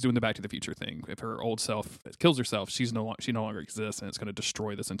glowing. She's doing the Back to the Future thing. If her old self kills herself, she no longer exists, and it's going to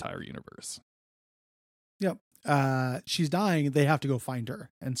destroy this entire universe. Yep. She's dying. They have to go find her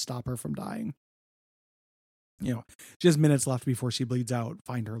and stop her from dying. She has minutes left before she bleeds out.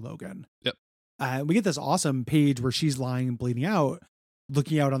 Find her, Logan. Yep. We get this awesome page where she's lying and bleeding out,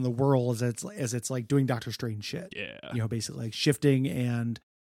 looking out on the world as it's like doing Doctor Strange shit. Yeah. Basically like shifting and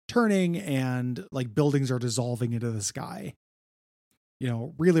turning, and like buildings are dissolving into the sky.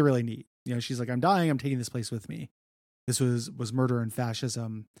 Really, really neat. She's like, I'm dying. I'm taking this place with me. This was murder and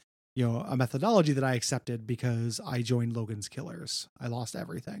fascism. A methodology that I accepted because I joined Logan's killers. I lost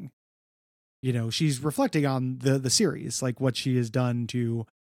everything. She's reflecting on the series, like what she has done to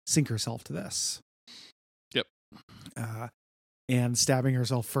sink herself to this. Yep. And stabbing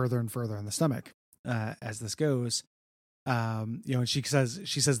herself further and further in the stomach as this goes. And she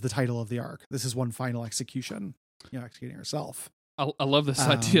says the title of the arc. This is one final execution. Executing herself. I love this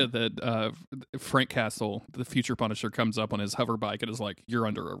idea that Frank Castle, the future Punisher, comes up on his hover bike and is like, "You're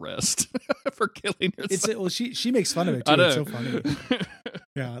under arrest for killing yourself." She makes fun of it too. It's so funny.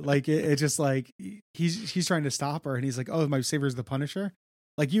 Yeah, like it's just like he's trying to stop her, and he's like, "Oh, my savior's the Punisher."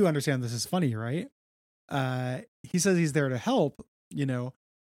 Like, you understand this is funny, right? he says he's there to help,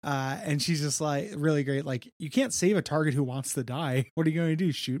 and she's just like really great. Like, you can't save a target who wants to die. What are you going to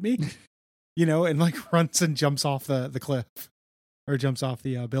do? Shoot me? And like runs and jumps off the cliff or jumps off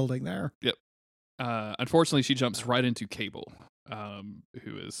the building there. Yep. Unfortunately, she jumps right into Cable,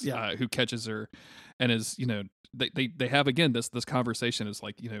 who catches her, and is they have again this conversation is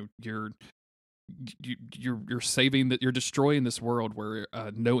like you're saving that you're destroying this world where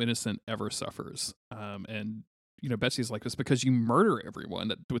no innocent ever suffers, and Betsy's like, it's because you murder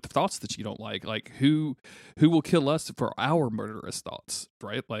everyone with thoughts that you don't like who will kill us for our murderous thoughts,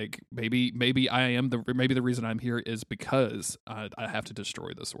 right? Like maybe maybe the reason I'm here is because I have to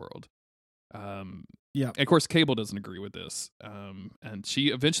destroy this world. Yeah. And of course, Cable doesn't agree with this, and she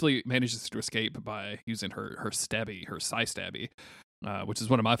eventually manages to escape by using her psi stabby, which is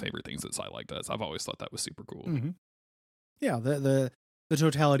one of my favorite things that Psylocke does. I've always thought that was super cool. Mm-hmm. Yeah, the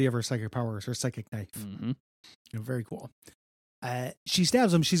totality of her psychic powers, her psychic knife. Mm-hmm. Very cool. She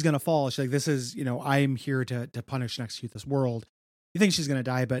stabs him. She's gonna fall. She's like, "This is, I'm here to punish and execute this world." You think she's gonna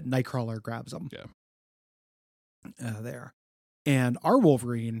die, but Nightcrawler grabs him. Yeah. There, and our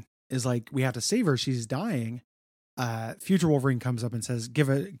Wolverine is like, we have to save her. She's dying. Future Wolverine comes up and says, give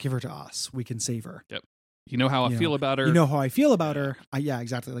her to us. We can save her. Yep. You know how I feel about her. You know how I feel about her. Yeah,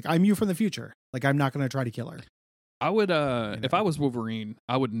 exactly. Like, I'm you from the future. Like, I'm not going to try to kill her. I would, if I was Wolverine,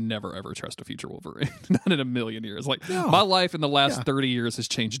 I would never ever trust a future Wolverine. Not in a million years. Like, my life in the last 30 years has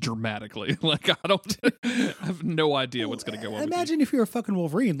changed dramatically. Like, I have no idea what's going to go on. Imagine if you're a fucking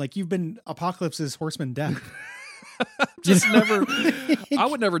Wolverine. Like, you've been Apocalypse's horseman death. I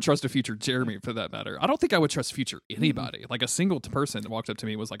would never trust a future Jeremy for that matter. I don't think I would trust future anybody. Like a single person that walked up to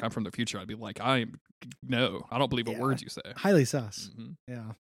me and was like, I'm from the future. I'd be like, I don't believe a word you say. Highly sus. Mm-hmm.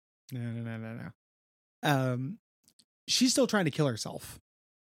 Yeah. No. She's still trying to kill herself,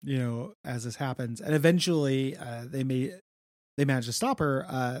 as this happens. And eventually they manage to stop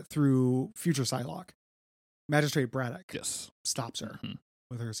her through future Psylocke. Magistrate Braddock stops her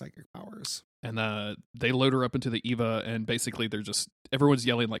with her psychic powers. And they load her up into the Eva, and basically everyone's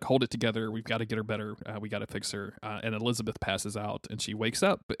yelling like, hold it together, we've got to get her better, we got to fix her. And Elizabeth passes out, and she wakes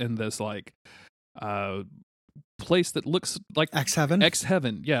up in this like place that looks like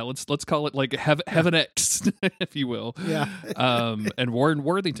X-Heaven. Yeah, let's call it like Heaven X, if you will. Yeah. And Warren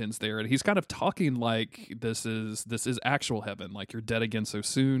Worthington's there, and he's kind of talking like this is actual heaven. Like, you're dead again so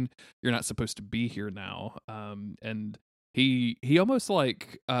soon. You're not supposed to be here now. And he almost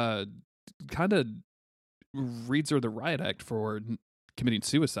like kind of reads her the riot act for committing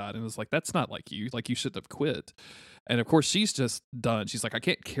suicide, and is like, that's not like you should have quit. And of course she's just done. She's like, I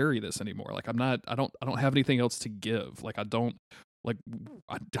can't carry this anymore. Like, I don't have anything else to give. Like, I don't want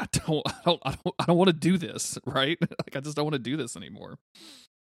to do this, right? Like, I just don't want to do this anymore.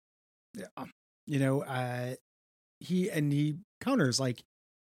 Yeah. He counters like,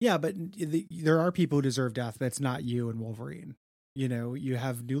 yeah, but there are people who deserve death, but it's not you and Wolverine. You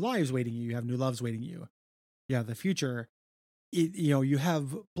have new lives waiting you. You have new loves waiting you. Yeah, the future. You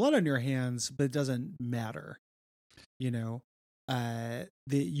have blood on your hands, but it doesn't matter. You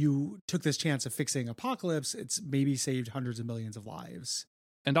took this chance of fixing Apocalypse. It's maybe saved hundreds of millions of lives.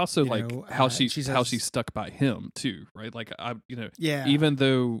 And also, how she stuck by him too, right? Like, yeah. Even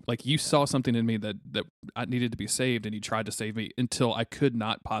though like you saw something in me that I needed to be saved, and you tried to save me until I could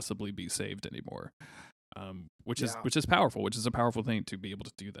not possibly be saved anymore. Which is powerful. Which is a powerful thing to be able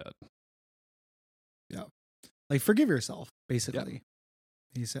to do that. Yeah, like, forgive yourself. Basically,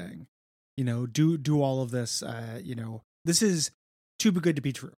 he's saying, do all of this. This is too good to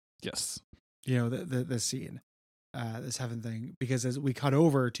be true. Yes. This scene. This heaven thing, because as we cut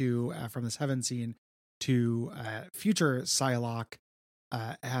over to from this heaven scene to future Psylocke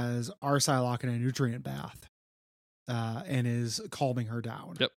has our Psylocke in a nutrient bath and is calming her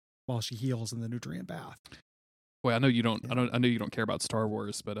down while she heals in the nutrient bath. Well, I know you don't. I know you don't care about Star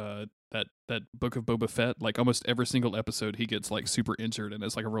Wars, but that Book of Boba Fett, like almost every single episode, he gets like super injured, and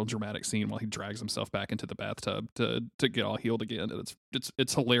it's like a real dramatic scene while he drags himself back into the bathtub to get all healed again, and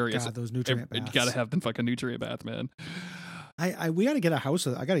it's hilarious. God, those nutrient baths. You gotta have the fucking nutrient bath, man. We gotta get a house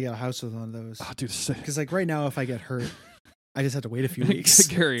with. I gotta get a house with one of those. Oh, dude, because like right now, if I get hurt, I just have to wait a few weeks.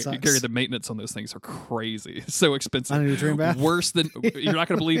 Gary, the maintenance on those things are crazy. It's so expensive. On a nutrient bath? Worse than you're not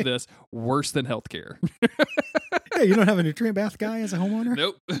gonna believe this. Worse than healthcare. Yeah, you don't have a nutrient bath guy as a homeowner?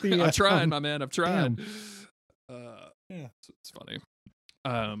 Nope. I've tried, my man. I've tried. Yeah, it's funny.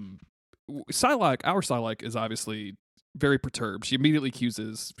 Psylocke, our Psylocke, is obviously very perturbed. She immediately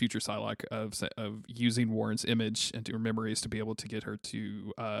accuses future Psylocke of using Warren's image and her memories to be able to get her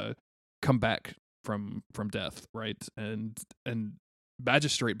to come back from death, right? And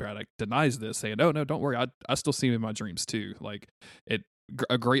Magistrate Braddock denies this, saying, "Oh no, don't worry, I still see him in my dreams too." Like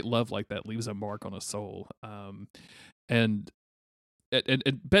a great love like that leaves a mark on a soul. And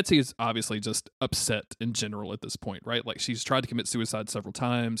Betsy is obviously just upset in general at this point, right? Like she's tried to commit suicide several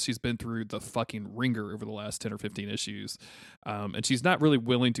times. She's been through the fucking ringer over the last 10 or 15 issues. And she's not really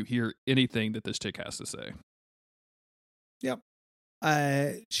willing to hear anything that this chick has to say. Yep.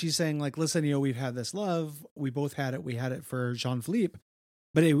 She's saying like, listen, we've had this love. We both had it. We had it for Jean-Philippe,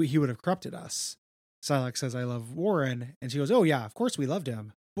 but he would have corrupted us. Psylocke says, I love Warren. And she goes, oh yeah, of course we loved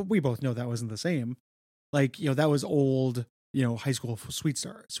him. But we both know that wasn't the same. Like, that was old, high school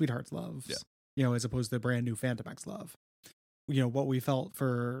sweethearts love, as opposed to brand new Fantomex love. What we felt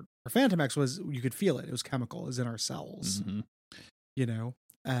for Fantomex was you could feel it. It was chemical. It was in our cells. Mm-hmm.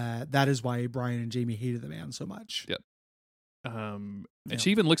 That is why Brian and Jamie hated the man so much. Yep. And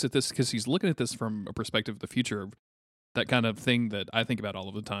she even looks at this because she's looking at this from a perspective of the future, that kind of thing that I think about all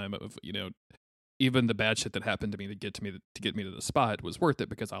of the time of, even the bad shit that happened to me to get me to the spot was worth it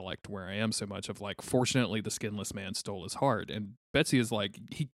because I liked where I am so much. Of like, fortunately, the skinless man stole his heart, and Betsy is like,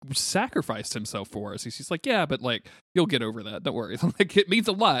 he sacrificed himself for us. She's like, yeah, but like, you'll get over that. Don't worry. Like, it means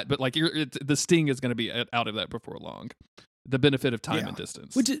a lot, but like, the sting is going to be out of that before long. The benefit of time and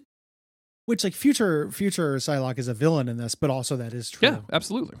distance, which like future Psylocke is a villain in this, but also that is true. Yeah,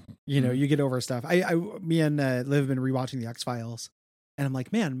 absolutely. You get over stuff. Me and Liv have been rewatching the X-Files, and I'm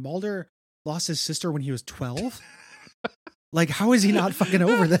like, man, Mulder lost his sister when he was 12. Like, how is he not fucking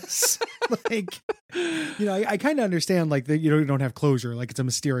over this? Like, I kind of understand like that you don't have closure, like it's a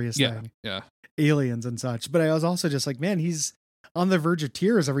mysterious thing. Yeah. Aliens and such. But I was also just like, man, he's on the verge of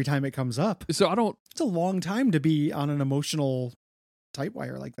tears every time it comes up. So it's a long time to be on an emotional tight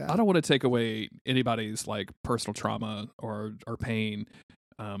wire like that. I don't want to take away anybody's like personal trauma or pain.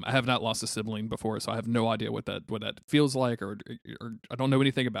 I have not lost a sibling before, so I have no idea what that feels like, or I don't know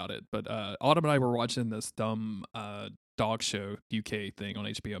anything about it. But Autumn and I were watching this dumb dog show UK thing on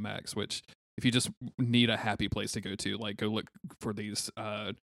HBO Max, which if you just need a happy place to go to, like go look for these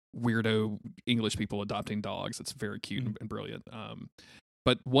weirdo English people adopting dogs. It's very cute and brilliant.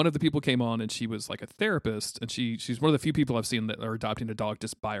 But one of the people came on and she was like a therapist, and she's one of the few people I've seen that are adopting a dog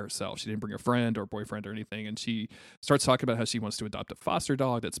just by herself. She didn't bring a friend or boyfriend or anything. And she starts talking about how she wants to adopt a foster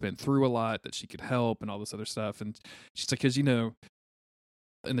dog that's been through a lot, that she could help and all this other stuff. And she's like, because,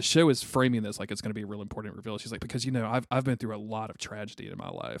 and the show is framing this like it's going to be a real important reveal. She's like, because, I've been through a lot of tragedy in my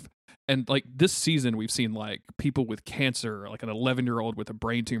life. And like this season, we've seen like people with cancer, like an 11-year-old with a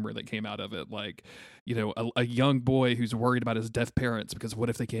brain tumor that came out of it. Like, a young boy who's worried about his deaf parents because what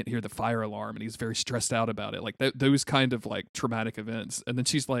if they can't hear the fire alarm, and he's very stressed out about it. Like those kind of like traumatic events. And then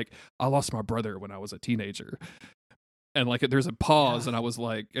she's like, I lost my brother when I was a teenager. And like there's a pause, and I was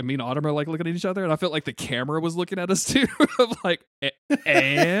like, and me and Autumn are like looking at each other, and I felt like the camera was looking at us too. I'm like,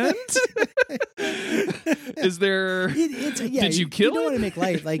 and is there? Did you kill it? You don't want to make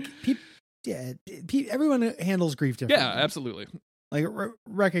light like everyone handles grief differently. Yeah, absolutely. Like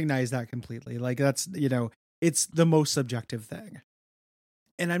recognize that completely. Like that's it's the most subjective thing.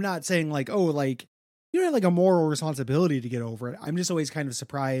 And I'm not saying like, oh, like you don't have like a moral responsibility to get over it. I'm just always kind of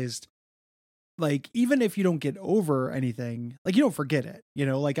surprised. Like, even if you don't get over anything, like you don't forget it,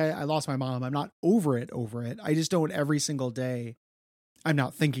 like I lost my mom. I'm not over it. I just don't every single day. I'm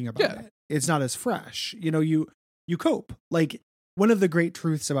not thinking about it. It's not as fresh. You cope. Like one of the great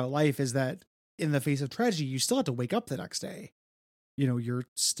truths about life is that in the face of tragedy, you still have to wake up the next day. You're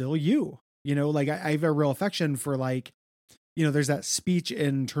still you, like I have a real affection for like, there's that speech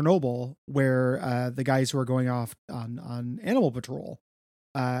in Chernobyl where the guys who are going off on animal patrol,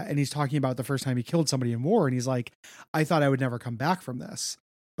 and he's talking about the first time he killed somebody in war. And he's like, I thought I would never come back from this,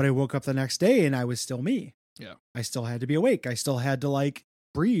 but I woke up the next day and I was still me. Yeah. I still had to be awake. I still had to like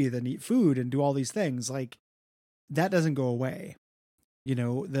breathe and eat food and do all these things. Like that doesn't go away.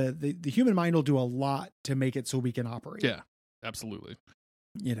 The human mind will do a lot to make it so we can operate. Yeah, absolutely.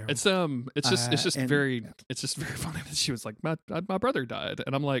 It's just very funny that she was like, my brother died.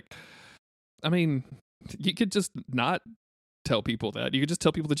 And I'm like, I mean, you could just not tell people that. You could just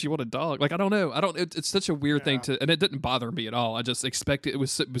tell people that you want a dog. Like, I don't know. It's such a weird thing to, and it didn't bother me at all. I just expected it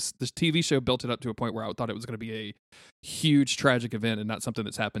was this TV show built it up to a point where I thought it was going to be a huge tragic event and not something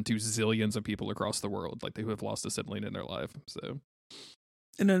that's happened to zillions of people across the world, like they who have lost a sibling in their life. So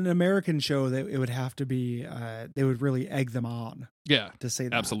in an American show, it would have to be, they would really egg them on. Yeah, to say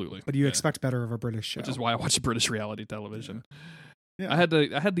that. Absolutely. But you expect better of a British show. Which is why I watch British reality television. Yeah. I had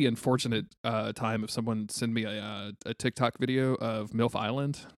the unfortunate time of someone send me a TikTok video of MILF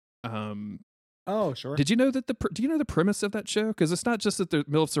Island. Oh, sure. Did you know that do you know the premise of that show? Because it's not just that the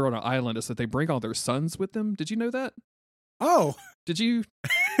MILFs are on an island; it's that they bring all their sons with them. Did you know that? Oh, Did you?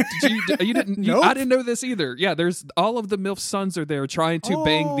 You didn't? Nope. I didn't know this either. Yeah, there's all of the MILF sons are there trying to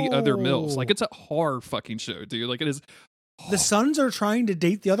bang the other MILFs. Like, it's a horror fucking show, dude. Like, it is. the sons are trying to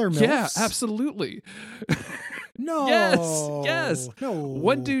date the other MILFs? Yeah, absolutely. No. Yes. No.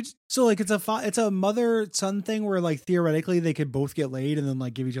 One dude. So like it's a mother son thing where like theoretically they could both get laid and then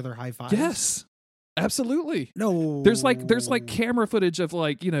like give each other high fives. Yes. Absolutely. No. There's like camera footage of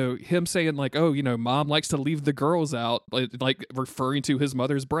like, him saying like, oh, mom likes to leave the girls out, like referring to his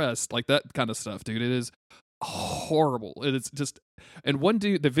mother's breast, like that kind of stuff, dude. It is horrible. It's just, and one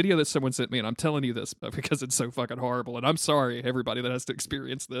dude, the video that someone sent me, and I'm telling you this because it's so fucking horrible, and I'm sorry everybody that has to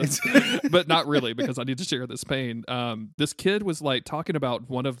experience this, but not really, because I need to share this pain. This kid was like talking about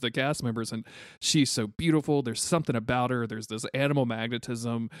one of the cast members, and she's so beautiful, there's something about her, there's this animal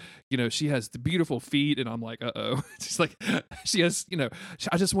magnetism, she has the beautiful feet, and I'm like, uh-oh. She's like, she has,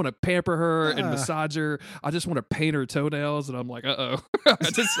 I just want to pamper her and massage her, I just want to paint her toenails, and I'm like, uh-oh.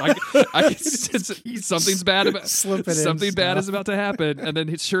 Something's bad about something bad is about to happen, and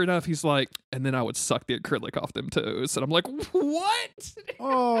then sure enough he's like, and then I would suck the acrylic off them toes, and I'm like, what?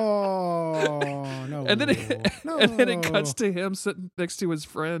 Oh no. And then it cuts to him sitting next to his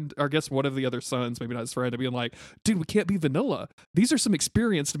friend, or I guess one of the other sons, maybe not his friend, and being like, dude, we can't be vanilla, these are some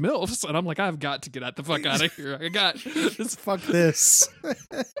experienced MILFs. And I'm like, I've got to get the fuck out of here. I got this. Fuck this.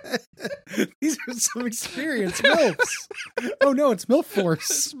 These are some experienced MILFs. Oh no, it's MILF Force.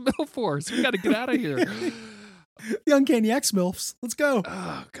 It's MILF Force. We got to get out of here. The Uncanny X MILFs. Let's go.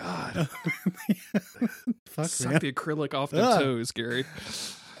 Oh God. Fuck, suck man. the acrylic off the toes, Gary.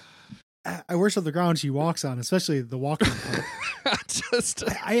 I worship the ground she walks on, especially the walking part.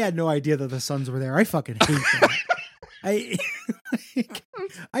 I had no idea that the sons were there. I fucking hate that. I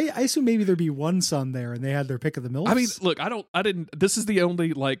assume maybe there'd be one son there and they had their pick of the MILFs. I mean, look, I didn't. This is the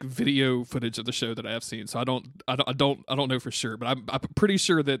only like video footage of the show that I have seen, so I don't know for sure. But I'm pretty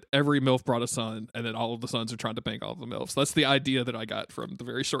sure that every MILF brought a son, and that all of the sons are trying to bang all of the MILFs. That's the idea that I got from the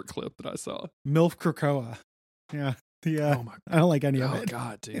very short clip that I saw. MILF Krakoa. Yeah. Oh my! I don't like any of it. Oh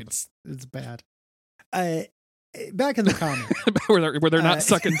God, dude, it's bad. Back in the comic where they're not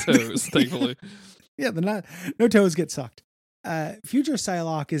sucking toes, thankfully. Yeah, no toes get sucked. Future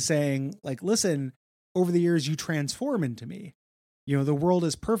Psylocke is saying, like, listen, over the years you transform into me. The world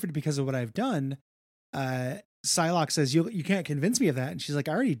is perfect because of what I've done. Psylocke says, you can't convince me of that. And she's like,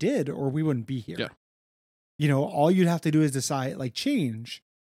 I already did, or we wouldn't be here. Yeah. All you'd have to do is decide, like, change,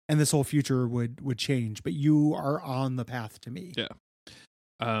 and this whole future would change. But you are on the path to me. Yeah.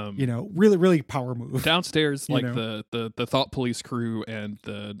 Really, really power move. Downstairs, like the Thought Police crew and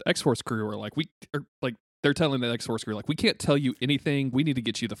the X-Force crew are like, they're telling the X-Force crew, like, we can't tell you anything. We need to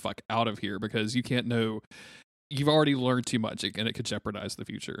get you the fuck out of here because you can't know. You've already learned too much, and it could jeopardize the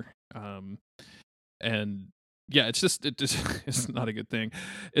future. And yeah, it's not a good thing.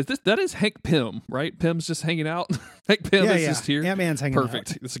 That is Hank Pym, right? Pym's just hanging out. Hank Pym is just here. Ant-Man's hanging out.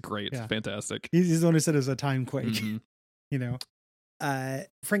 Perfect. This is great. Yeah. Fantastic. He's the one who said it was a time quake. Mm-hmm.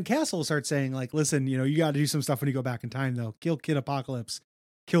 Frank Castle starts saying, like, listen, you got to do some stuff when you go back in time, though. Kill Kid Apocalypse.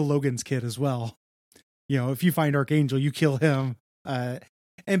 Kill Logan's kid as well. If you find Archangel, you kill him.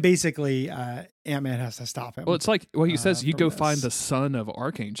 And basically, Ant-Man has to stop him. Well, it's like, he says, you go find the son of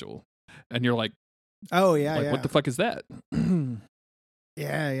Archangel. And you're like, oh, yeah. What the fuck is that?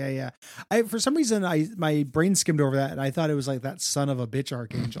 Yeah. For some reason, my brain skimmed over that, and I thought it was like that son of a bitch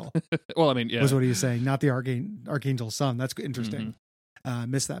Archangel. Well, I mean, yeah. Was what he was saying, not the Archangel's son. That's interesting.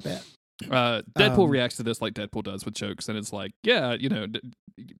 Missed that bit. Deadpool reacts to this like Deadpool does with jokes, and it's like, yeah,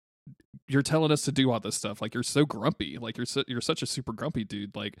 you're telling us to do all this stuff. Like, you're so grumpy. Like, you're such a super grumpy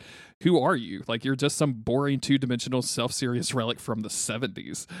dude. Like, who are you? Like, you're just some boring 2-dimensional self-serious relic from the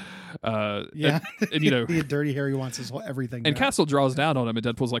 70s. And the dirty Harry wants his whole everything. And Castle draws down on him, and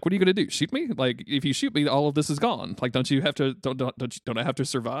Deadpool's like, what are you going to do? Shoot me? Like, if you shoot me, all of this is gone. Like, don't I have to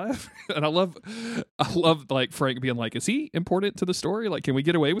survive? And I love like Frank being like, is he important to the story? Like, can we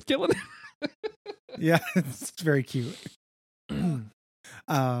get away with killing him? Yeah, it's very cute.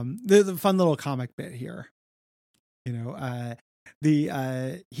 The fun little comic bit here,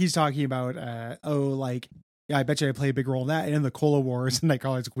 he's talking about, yeah, I bet you I play a big role in that. And in the Cola Wars, and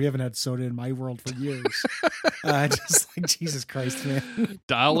Nightcrawler's like, we haven't had soda in my world for years. Just like, Jesus Christ, man.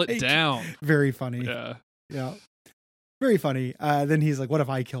 Dial it down. Very funny. Yeah. Very funny. Then he's like, what if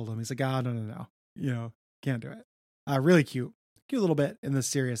I killed him? He's like, no. Can't do it. Really cute. Cute little bit in this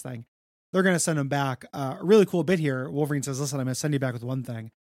serious thing. They're going to send him back. A really cool bit here. Wolverine says, listen, I'm going to send you back with one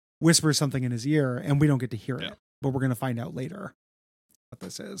thing. Whispers something in his ear, and we don't get to hear it. But we're going to find out later what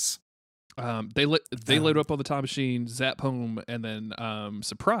this is. They load up on the time machine, zap home, and then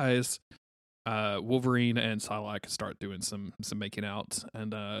surprise, Wolverine and Psylocke start doing some making out,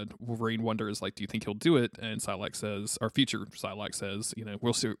 and Wolverine wonders, like, do you think he'll do it? And Psylocke says, our future Psylocke says, you know,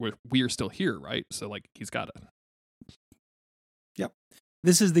 we are still here, right? So like, he's got it. Yep.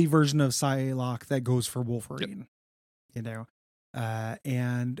 This is the version of Psylocke that goes for Wolverine. Yep. You know,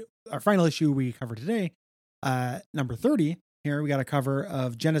 and our final issue we cover today, number 30. Here we got a cover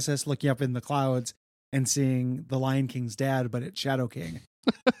of Genesis looking up in the clouds and seeing the Lion King's dad, but it's Shadow King.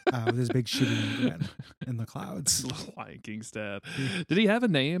 With his big shooting grin in the clouds. Lion King's dad. Did he have a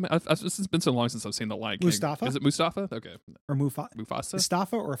name? It's been so long since I've seen the Lion King. Mustafa? Is it Mustafa? Okay. Or Mufasa?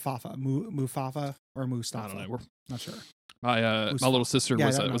 Mustafa or Fafa? Mufafa or Mustafa? I don't know. We're not sure. My little sister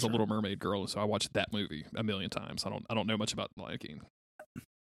was a sure. Little Mermaid girl, so I watched that movie a million times. I don't know much about Lion King.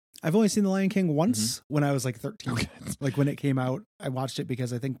 I've only seen the Lion King once when I was like 13. Okay. Like when it came out, I watched it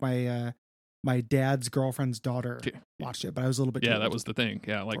because I think my dad's girlfriend's daughter watched it, but I was a little bit that was the thing.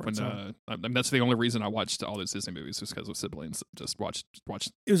 Yeah, like when so. that's the only reason I watched all those Disney movies, was because of siblings. Just watched.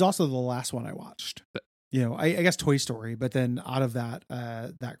 It was also the last one I watched. You know, I guess Toy Story, but then out of that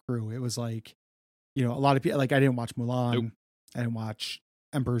crew, it was like, you know, a lot of people, like, I didn't watch Mulan. Nope. I didn't watch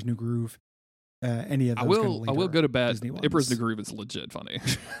Emperor's New Groove. Any of those. I will go to bat. Emperor's New Groove is legit funny.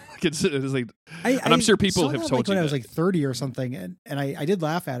 Like it's like, and I'm sure people have told you when that. I was like 30 or something, and I did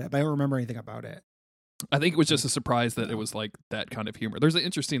laugh at it, but I don't remember anything about it. I think it was just a surprise that it was like that kind of humor. There's an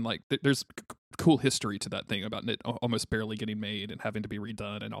interesting, like, there's cool history to that thing about it almost barely getting made and having to be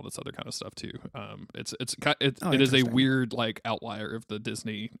redone and all this other kind of stuff too. It is a weird, like, outlier of the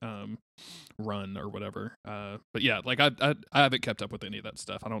Disney run or whatever. But yeah, like I haven't kept up with any of that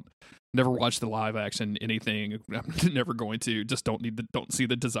stuff. Never watched the live action anything. I'm never going to. Just don't see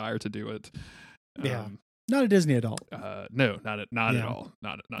the desire to do it. Yeah, not a Disney adult. No, not at all.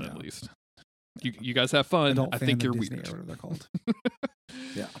 Not at least. You guys have fun. Adult I think you're Disney, weird. or whatever they're called.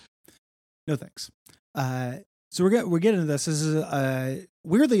 Yeah. No thanks. So we're getting into this. This is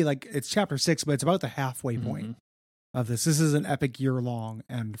weirdly, like, it's chapter 6, but it's about the halfway point of this. This is an epic year-long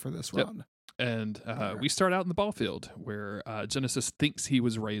end for this run. And we start out in the ball field where Genesis thinks he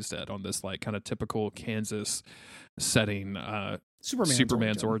was raised at, on this, like, kind of typical Kansas setting.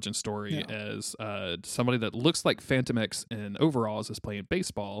 Superman's origin story as somebody that looks like Phantom X in overalls is playing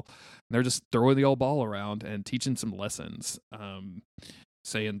baseball, and they're just throwing the old ball around and teaching some lessons,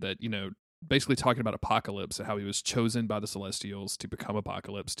 saying that, you know, basically talking about Apocalypse and how he was chosen by the Celestials to become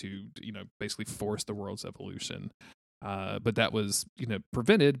Apocalypse to, you know, basically force the world's evolution, but that was, you know,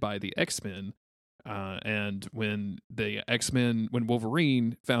 prevented by the X-Men. And when when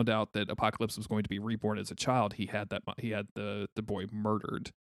Wolverine found out that Apocalypse was going to be reborn as a child, he had the boy murdered,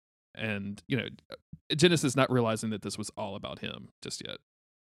 and, you know, Genesis not realizing that this was all about him just yet.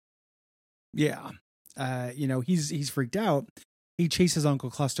 Yeah, you know, he's freaked out. He chases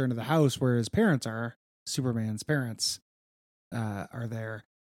Uncle Cluster into the house where his parents are. Superman's parents are there,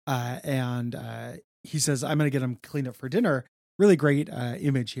 and he says, "I'm going to get him cleaned up for dinner." Really great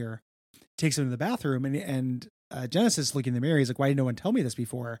image here. Takes him to the bathroom, and Genesis, looking in the mirror, he's like, "Why did no one tell me this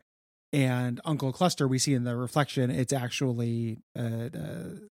before?" And Uncle Cluster, we see in the reflection, it's actually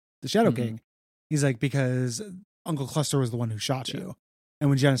the Shadow King. He's like, because Uncle Cluster was the one who shot you. And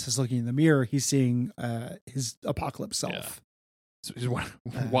when Genesis looking in the mirror, he's seeing his Apocalypse self. So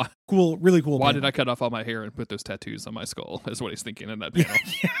why? Cool, really cool. Why panel. did I cut off all my hair and put those tattoos on my skull? Is what he's thinking in that panel.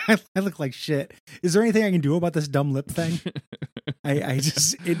 I look like shit. Is there anything I can do about this dumb lip thing? I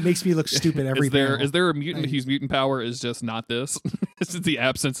just, it makes me look stupid every day. Is there a mutant whose mutant power is just not this? This is the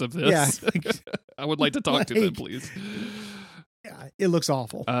absence of this. Yeah. I would like to talk to them, please. Yeah, it looks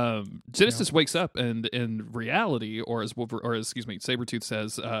awful. Genesis wakes up, and in reality, or as Sabretooth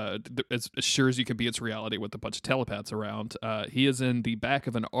says, as sure as you can be, it's reality with a bunch of telepaths around. He is in the back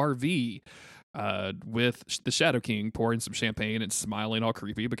of an RV with the Shadow King pouring some champagne and smiling all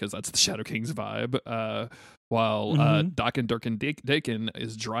creepy because that's the Shadow King's vibe. While Doc and Durkin Dakin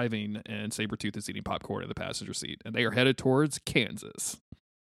is driving, and Sabretooth is eating popcorn in the passenger seat, and they are headed towards Kansas.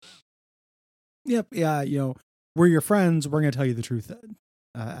 Yep. Yeah. You know, we're your friends. We're going to tell you the truth,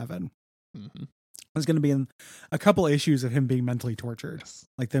 Evan. There's going to be a couple issues of him being mentally tortured,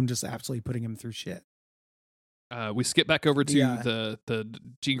 like them just absolutely putting him through shit. We skip back over to the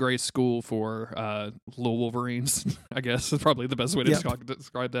Jean Grey school for little Wolverines, I guess is probably the best way to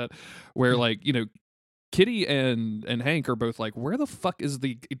describe that, where, like, you know, Kitty and Hank are both like, where the fuck is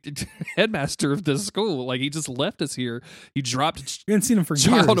the headmaster of this school? Like, he just left us here. He dropped you haven't seen him for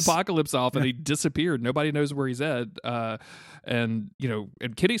Child years. Apocalypse off, and he disappeared. Nobody knows where he's at. And, you know,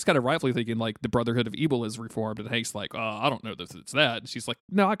 and Kitty's kind of rightfully thinking, like, the Brotherhood of Evil is reformed, and Hank's like, I don't know if it's that. And she's like,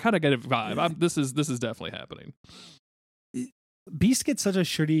 no, I kind of get a vibe. This is definitely happening. Beast gets such a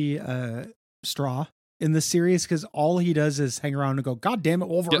shitty straw in this series because all he does is hang around and go, God damn it,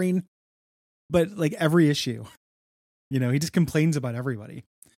 Wolverine. Yep. But like every issue, he just complains about everybody.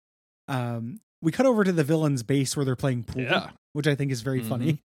 We cut over to the villain's base where they're playing pool, which I think is very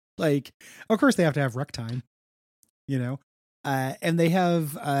funny. Like, of course they have to have rec time, and they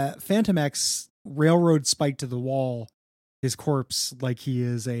have Phantom X railroad spiked to the wall, his corpse, like he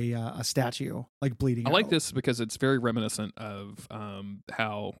is a statue, like bleeding I out. like this because it's very reminiscent of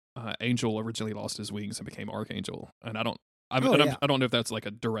how Angel originally lost his wings and became Archangel. And I don't know if that's like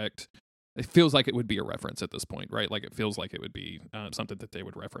a direct. It feels like it would be a reference at this point, right? Like it feels like it would be something that they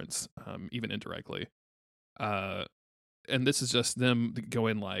would reference, even indirectly. And this is just them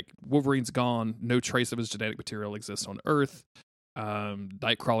going like, Wolverine's gone, no trace of his genetic material exists on Earth.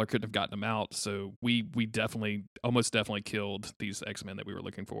 Nightcrawler couldn't have gotten him out, so we almost definitely killed these X-Men that we were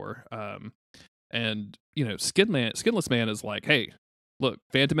looking for. And Skinless Man is like, hey, look,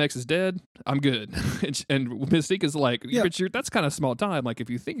 Phantom X is dead, I'm good. and Mystique is like, but that's kind of small time. Like, if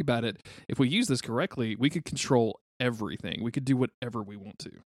you think about it, if we use this correctly, we could control everything. We could do whatever we want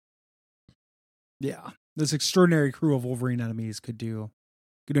to. Yeah, this extraordinary crew of Wolverine enemies could do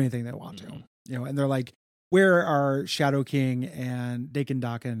anything they want to. And they're like, where are Shadow King and Daken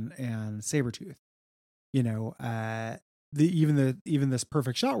Daken and Sabretooth? Even this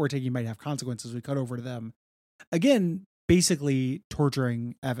perfect shot we're taking might have consequences. We cut over to them again, basically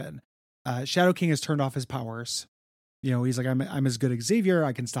torturing Evan. Shadow King has turned off his powers. He's like, I'm as good as Xavier.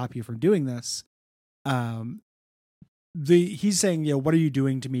 I can stop you from doing this. He's saying, what are you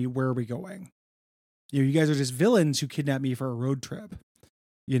doing to me? Where are we going? You guys are just villains who kidnapped me for a road trip.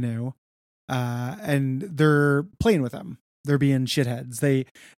 And they're playing with him. They're being shitheads.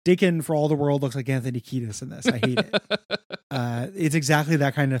 Daken, for all the world, looks like Anthony Kiedis in this. I hate it. It's exactly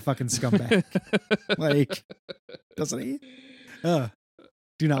that kind of fucking scumbag. Like, doesn't he?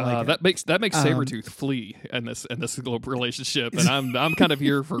 Do not like it. That makes Sabretooth flee in this little relationship, and I'm kind of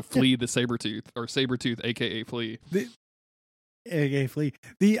here for Flea the Sabretooth, or Sabretooth aka Flea. AKA Flea.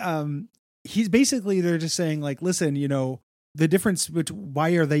 He's basically, they're just saying like, listen, the difference between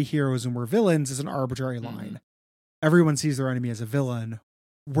why are they heroes and we're villains is an arbitrary line. Everyone sees their enemy as a villain.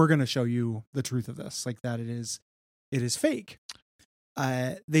 We're going to show you the truth of this, like that it is fake.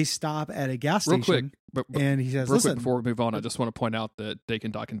 They stop at a gas station. Real quick, and he says, real listen, quick before we move on, I just want to point out that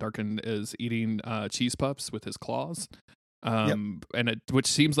Daken Daken is eating cheese puffs with his claws. Which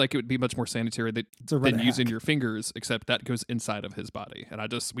seems like it would be much more sanitary than using your fingers, except that goes inside of his body. And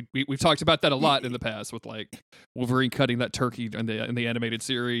we've talked about that a lot in the past with like Wolverine cutting that turkey in the animated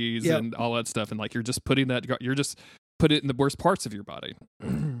series and all that stuff. And like, you're just put it in the worst parts of your body.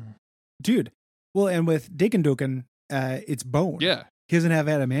 Dude. Well, and with Daken Daken, it's bone. Yeah. He doesn't have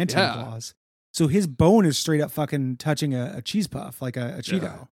adamantium claws. So his bone is straight up fucking touching a cheese puff, like a Cheeto.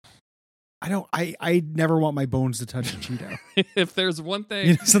 Yeah. I never want my bones to touch a Cheeto. If there's one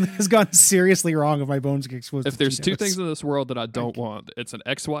thing, something has gone seriously wrong if my bones get exposed. If there's two things in this world that I don't want, it's an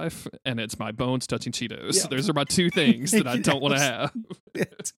ex-wife and it's my bones touching Cheetos. Yeah. Those are my two things that I don't want to have.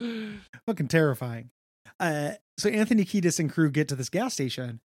 It's fucking terrifying. So Anthony Kiedis and crew get to this gas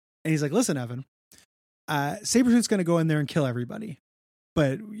station, and he's like, "Listen, Evan, Sabretooth's going to go in there and kill everybody,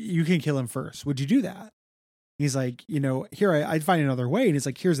 but you can kill him first. Would you do that?" He's like, here I'd find another way. And he's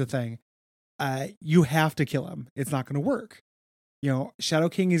like, here's the thing. You have to kill him. It's not going to work. Shadow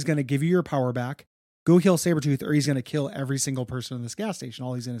King is going to give you your power back. Go kill Sabretooth, or he's going to kill every single person in this gas station,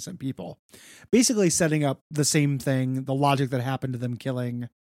 all these innocent people. Basically setting up the same thing, the logic that happened to them killing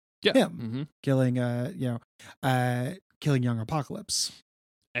him, killing Young Apocalypse.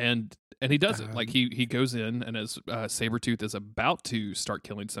 And he does it. Like he goes in, and as Sabretooth is about to start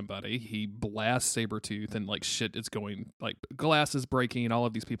killing somebody, he blasts Sabretooth, and like shit is going, like glass is breaking, all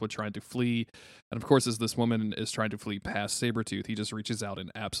of these people are trying to flee. And of course, as this woman is trying to flee past Sabretooth, he just reaches out and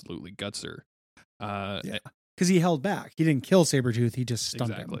absolutely guts her. Because he held back. He didn't kill Sabretooth, he just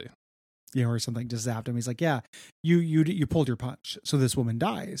stunned him. Or something, just zapped him. He's like, yeah, you pulled your punch. So this woman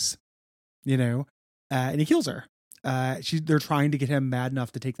dies. And he kills her. They're trying to get him mad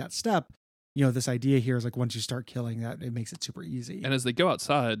enough to take that step. This idea here is like, once you start killing that, it makes it super easy. And as they go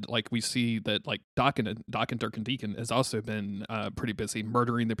outside, like we see that like Daken Deacon has also been pretty busy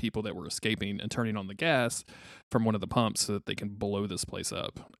murdering the people that were escaping and turning on the gas from one of the pumps so that they can blow this place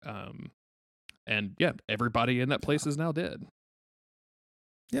up. And yeah, everybody in that place is now dead.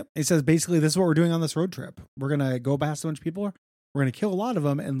 Yep. It says basically this is what we're doing on this road trip. We're going to go past a bunch of people. We're going to kill a lot of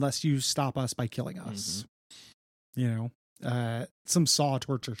them unless you stop us by killing us. some Saw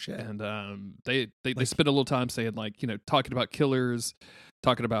torture shit. And they spend a little time saying, like, talking about killers,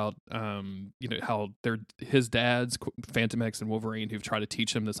 talking about how they're his dad's Phantom X and Wolverine, who've tried to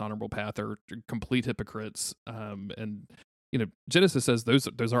teach him this honorable path, are complete hypocrites. And Genesis says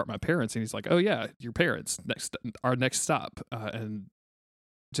those aren't my parents, and he's like, oh yeah, your parents, our next stop. And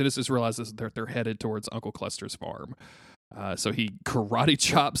Genesis realizes they're headed towards Uncle Cluster's farm. So he karate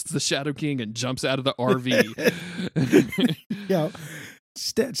chops the Shadow King and jumps out of the RV.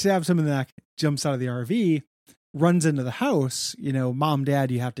 Stabs him in the neck, jumps out of the RV, runs into the house. Mom,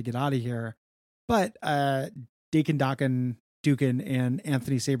 Dad, you have to get out of here. But Dakin, Dukin, and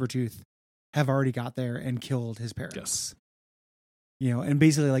Anthony Sabretooth have already got there and killed his parents. Yes. And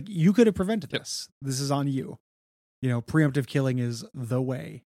basically, like, you could have prevented this. This is on you. Preemptive killing is the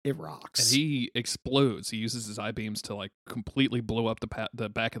way. It rocks. And he explodes. He uses his eye beams to, like, completely blow up the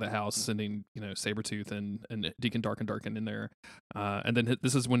back of the house, sending Sabretooth and Deacon Darkin in there. And then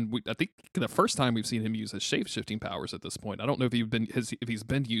this is when I think the first time we've seen him use his shape-shifting powers at this point. I don't know if he's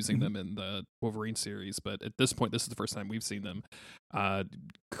been using them in the Wolverine series, but at this point, this is the first time we've seen them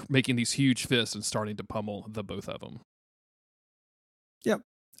making these huge fists and starting to pummel the both of them. Yep.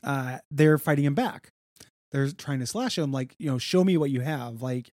 They're fighting him back. They're trying to slash him, like, show me what you have.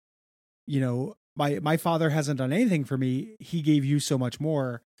 Like, my father hasn't done anything for me. He gave you so much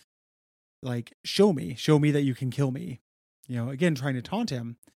more. Like, show me that you can kill me. Again, trying to taunt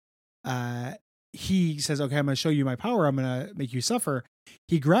him. He says, okay, I'm going to show you my power. I'm going to make you suffer.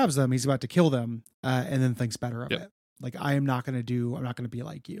 He grabs them. He's about to kill them. And then thinks better of it. Like, I'm not going to be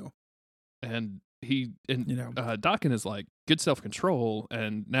like you. And Dakin is like, good self-control,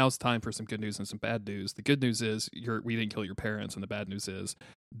 and now it's time for some good news and some bad news. The good news is we didn't kill your parents, and the bad news is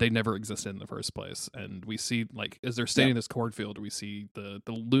they never existed in the first place. And we see, like, as they're standing in this cornfield, we see the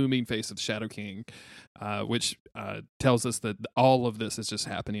looming face of the Shadow King, which tells us that all of this is just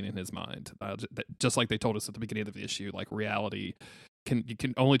happening in his mind. Just like they told us at the beginning of the issue, like, reality you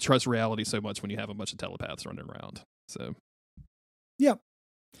can only trust reality so much when you have a bunch of telepaths running around. So, yep.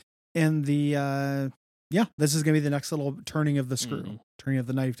 And this is going to be the next little turning of the screw, turning of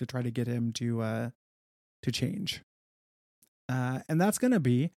the knife to try to get him to change. And that's going to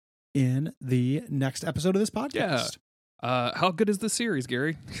be in the next episode of this podcast. Yeah. How good is this series,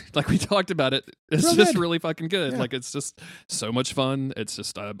 Gary? Like we talked about it. It's Real just good. really fucking good. Yeah. Like, it's just so much fun. It's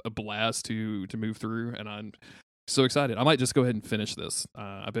just a blast to move through, and I'm so excited. I might just go ahead and finish this.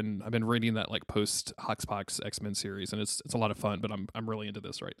 I've been reading that, like, post Hoxpox X-Men series, and it's a lot of fun, but I'm really into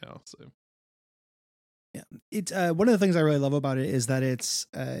this right now. So yeah, it's one of the things I really love about it is that it's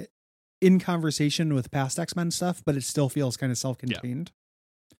in conversation with past X-Men stuff, but it still feels kind of self-contained.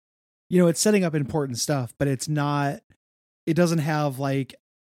 Yeah. It's setting up important stuff, but it doesn't have like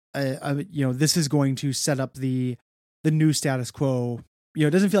this is going to set up the new status quo.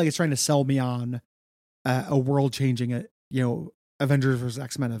 It doesn't feel like it's trying to sell me on a world-changing, Avengers vs.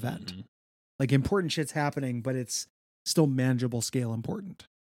 X-Men event. Mm-hmm. Like, important shit's happening, but it's still manageable scale important.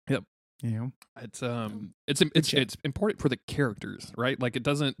 Yep. It's important for the characters, right? Like, it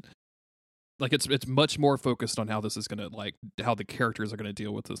doesn't, like, it's much more focused on how this is gonna, like, how the characters are gonna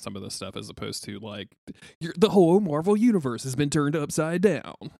deal with some of this stuff, as opposed to, like, the whole Marvel universe has been turned upside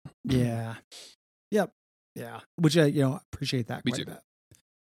down. Yeah. Yep. Yeah. Which appreciate that quite a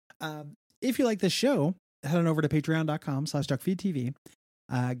bit. If you like this show, head on over to patreon.com/duckfeedtv.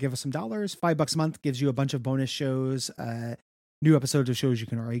 Give us some dollars. $5 a month gives you a bunch of bonus shows, new episodes of shows you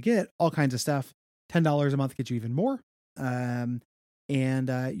can already get, all kinds of stuff. $10 a month gets you even more. And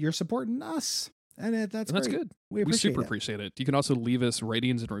you're supporting us. And that's great. Good. We super appreciate it. You can also leave us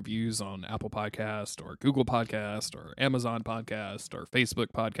ratings and reviews on Apple Podcast or Google Podcast or Amazon Podcast or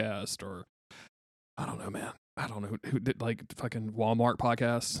Facebook Podcast or, I don't know, man. I don't know who did, like, fucking Walmart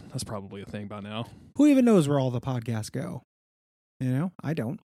podcasts. That's probably a thing by now. Who even knows where all the podcasts go? I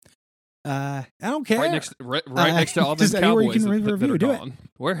don't. I don't care. Right next to all these Cowboys that are gone.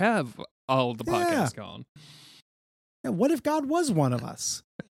 Where have all the podcasts gone? Yeah, what if God was one of us?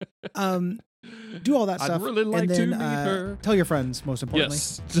 Do all that stuff. I'd really like to meet her. Tell your friends, most importantly.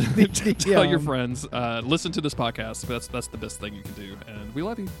 Yes. Tell your friends. Listen to this podcast. That's the best thing you can do. And we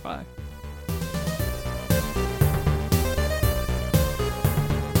love you. Bye.